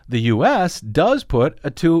the U.S. does put a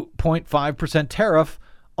 2.5% tariff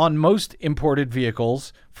on most imported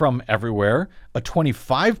vehicles from everywhere, a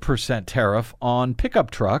 25% tariff on pickup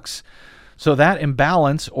trucks. So that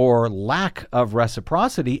imbalance or lack of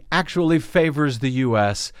reciprocity actually favors the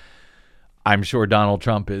U.S. I'm sure Donald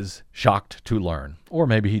Trump is shocked to learn, or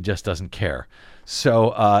maybe he just doesn't care.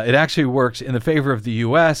 So it actually works in the favor of the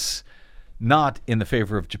U.S., not in the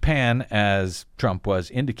favor of Japan, as Trump was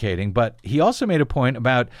indicating. But he also made a point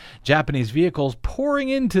about Japanese vehicles pouring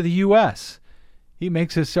into the U.S. He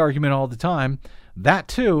makes this argument all the time. That,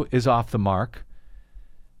 too, is off the mark.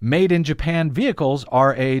 Made in Japan vehicles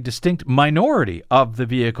are a distinct minority of the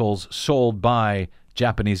vehicles sold by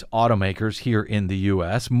Japanese automakers here in the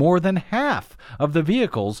U.S. More than half of the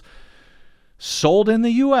vehicles sold in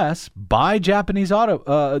the U.S. by Japanese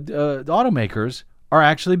automakers are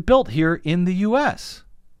actually built here in the U.S.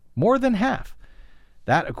 More than half.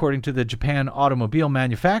 That, according to the Japan Automobile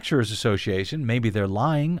Manufacturers Association, maybe they're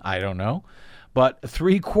lying, I don't know, but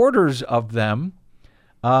 3/4 of them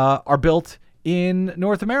are built in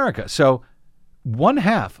North America. So one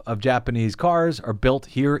half of Japanese cars are built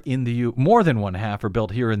here in the more than one half are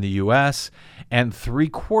built here in the U.S., and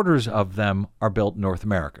 3/4 of them are built in North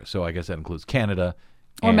America. So I guess that includes Canada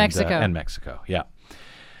or Mexico. And Mexico, yeah.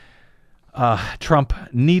 Trump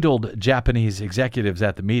needled Japanese executives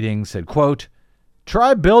at the meeting, said, quote,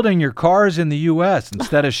 try building your cars in the U.S.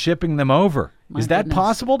 instead of shipping them over. Is that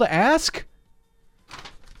possible to ask?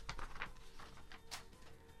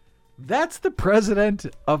 That's the President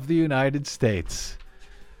of the United States.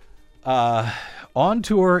 On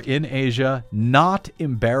tour in Asia, not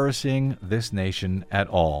embarrassing this nation at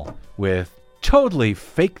all with totally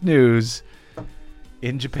fake news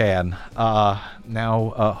in Japan.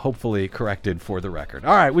 Now, hopefully corrected for the record.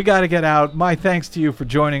 All right, we got to get out. My thanks to you for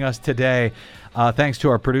joining us today. Thanks to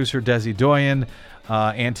our producer, Desi Doyen,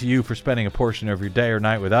 and to you for spending a portion of your day or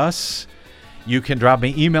night with us. You can drop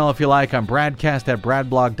me email if you like. I'm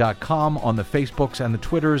BradCast@bradblog.com. On the Facebooks and the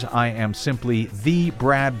Twitters, I am simply The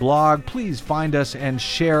Brad Blog. Please find us and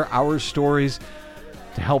share our stories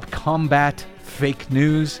to help combat fake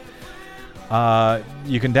news.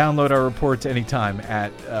 You can download our reports anytime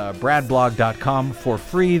at bradblog.com for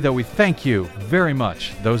free, though we thank you very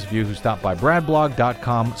much, those of you who stop by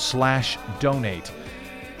bradblog.com/donate.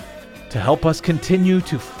 to help us continue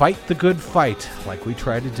to fight the good fight like we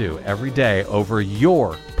try to do every day over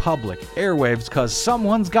your public airwaves, because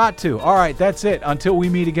someone's got to. All right, that's it. Until we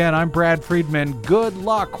meet again, I'm Brad Friedman. Good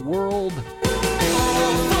luck, world.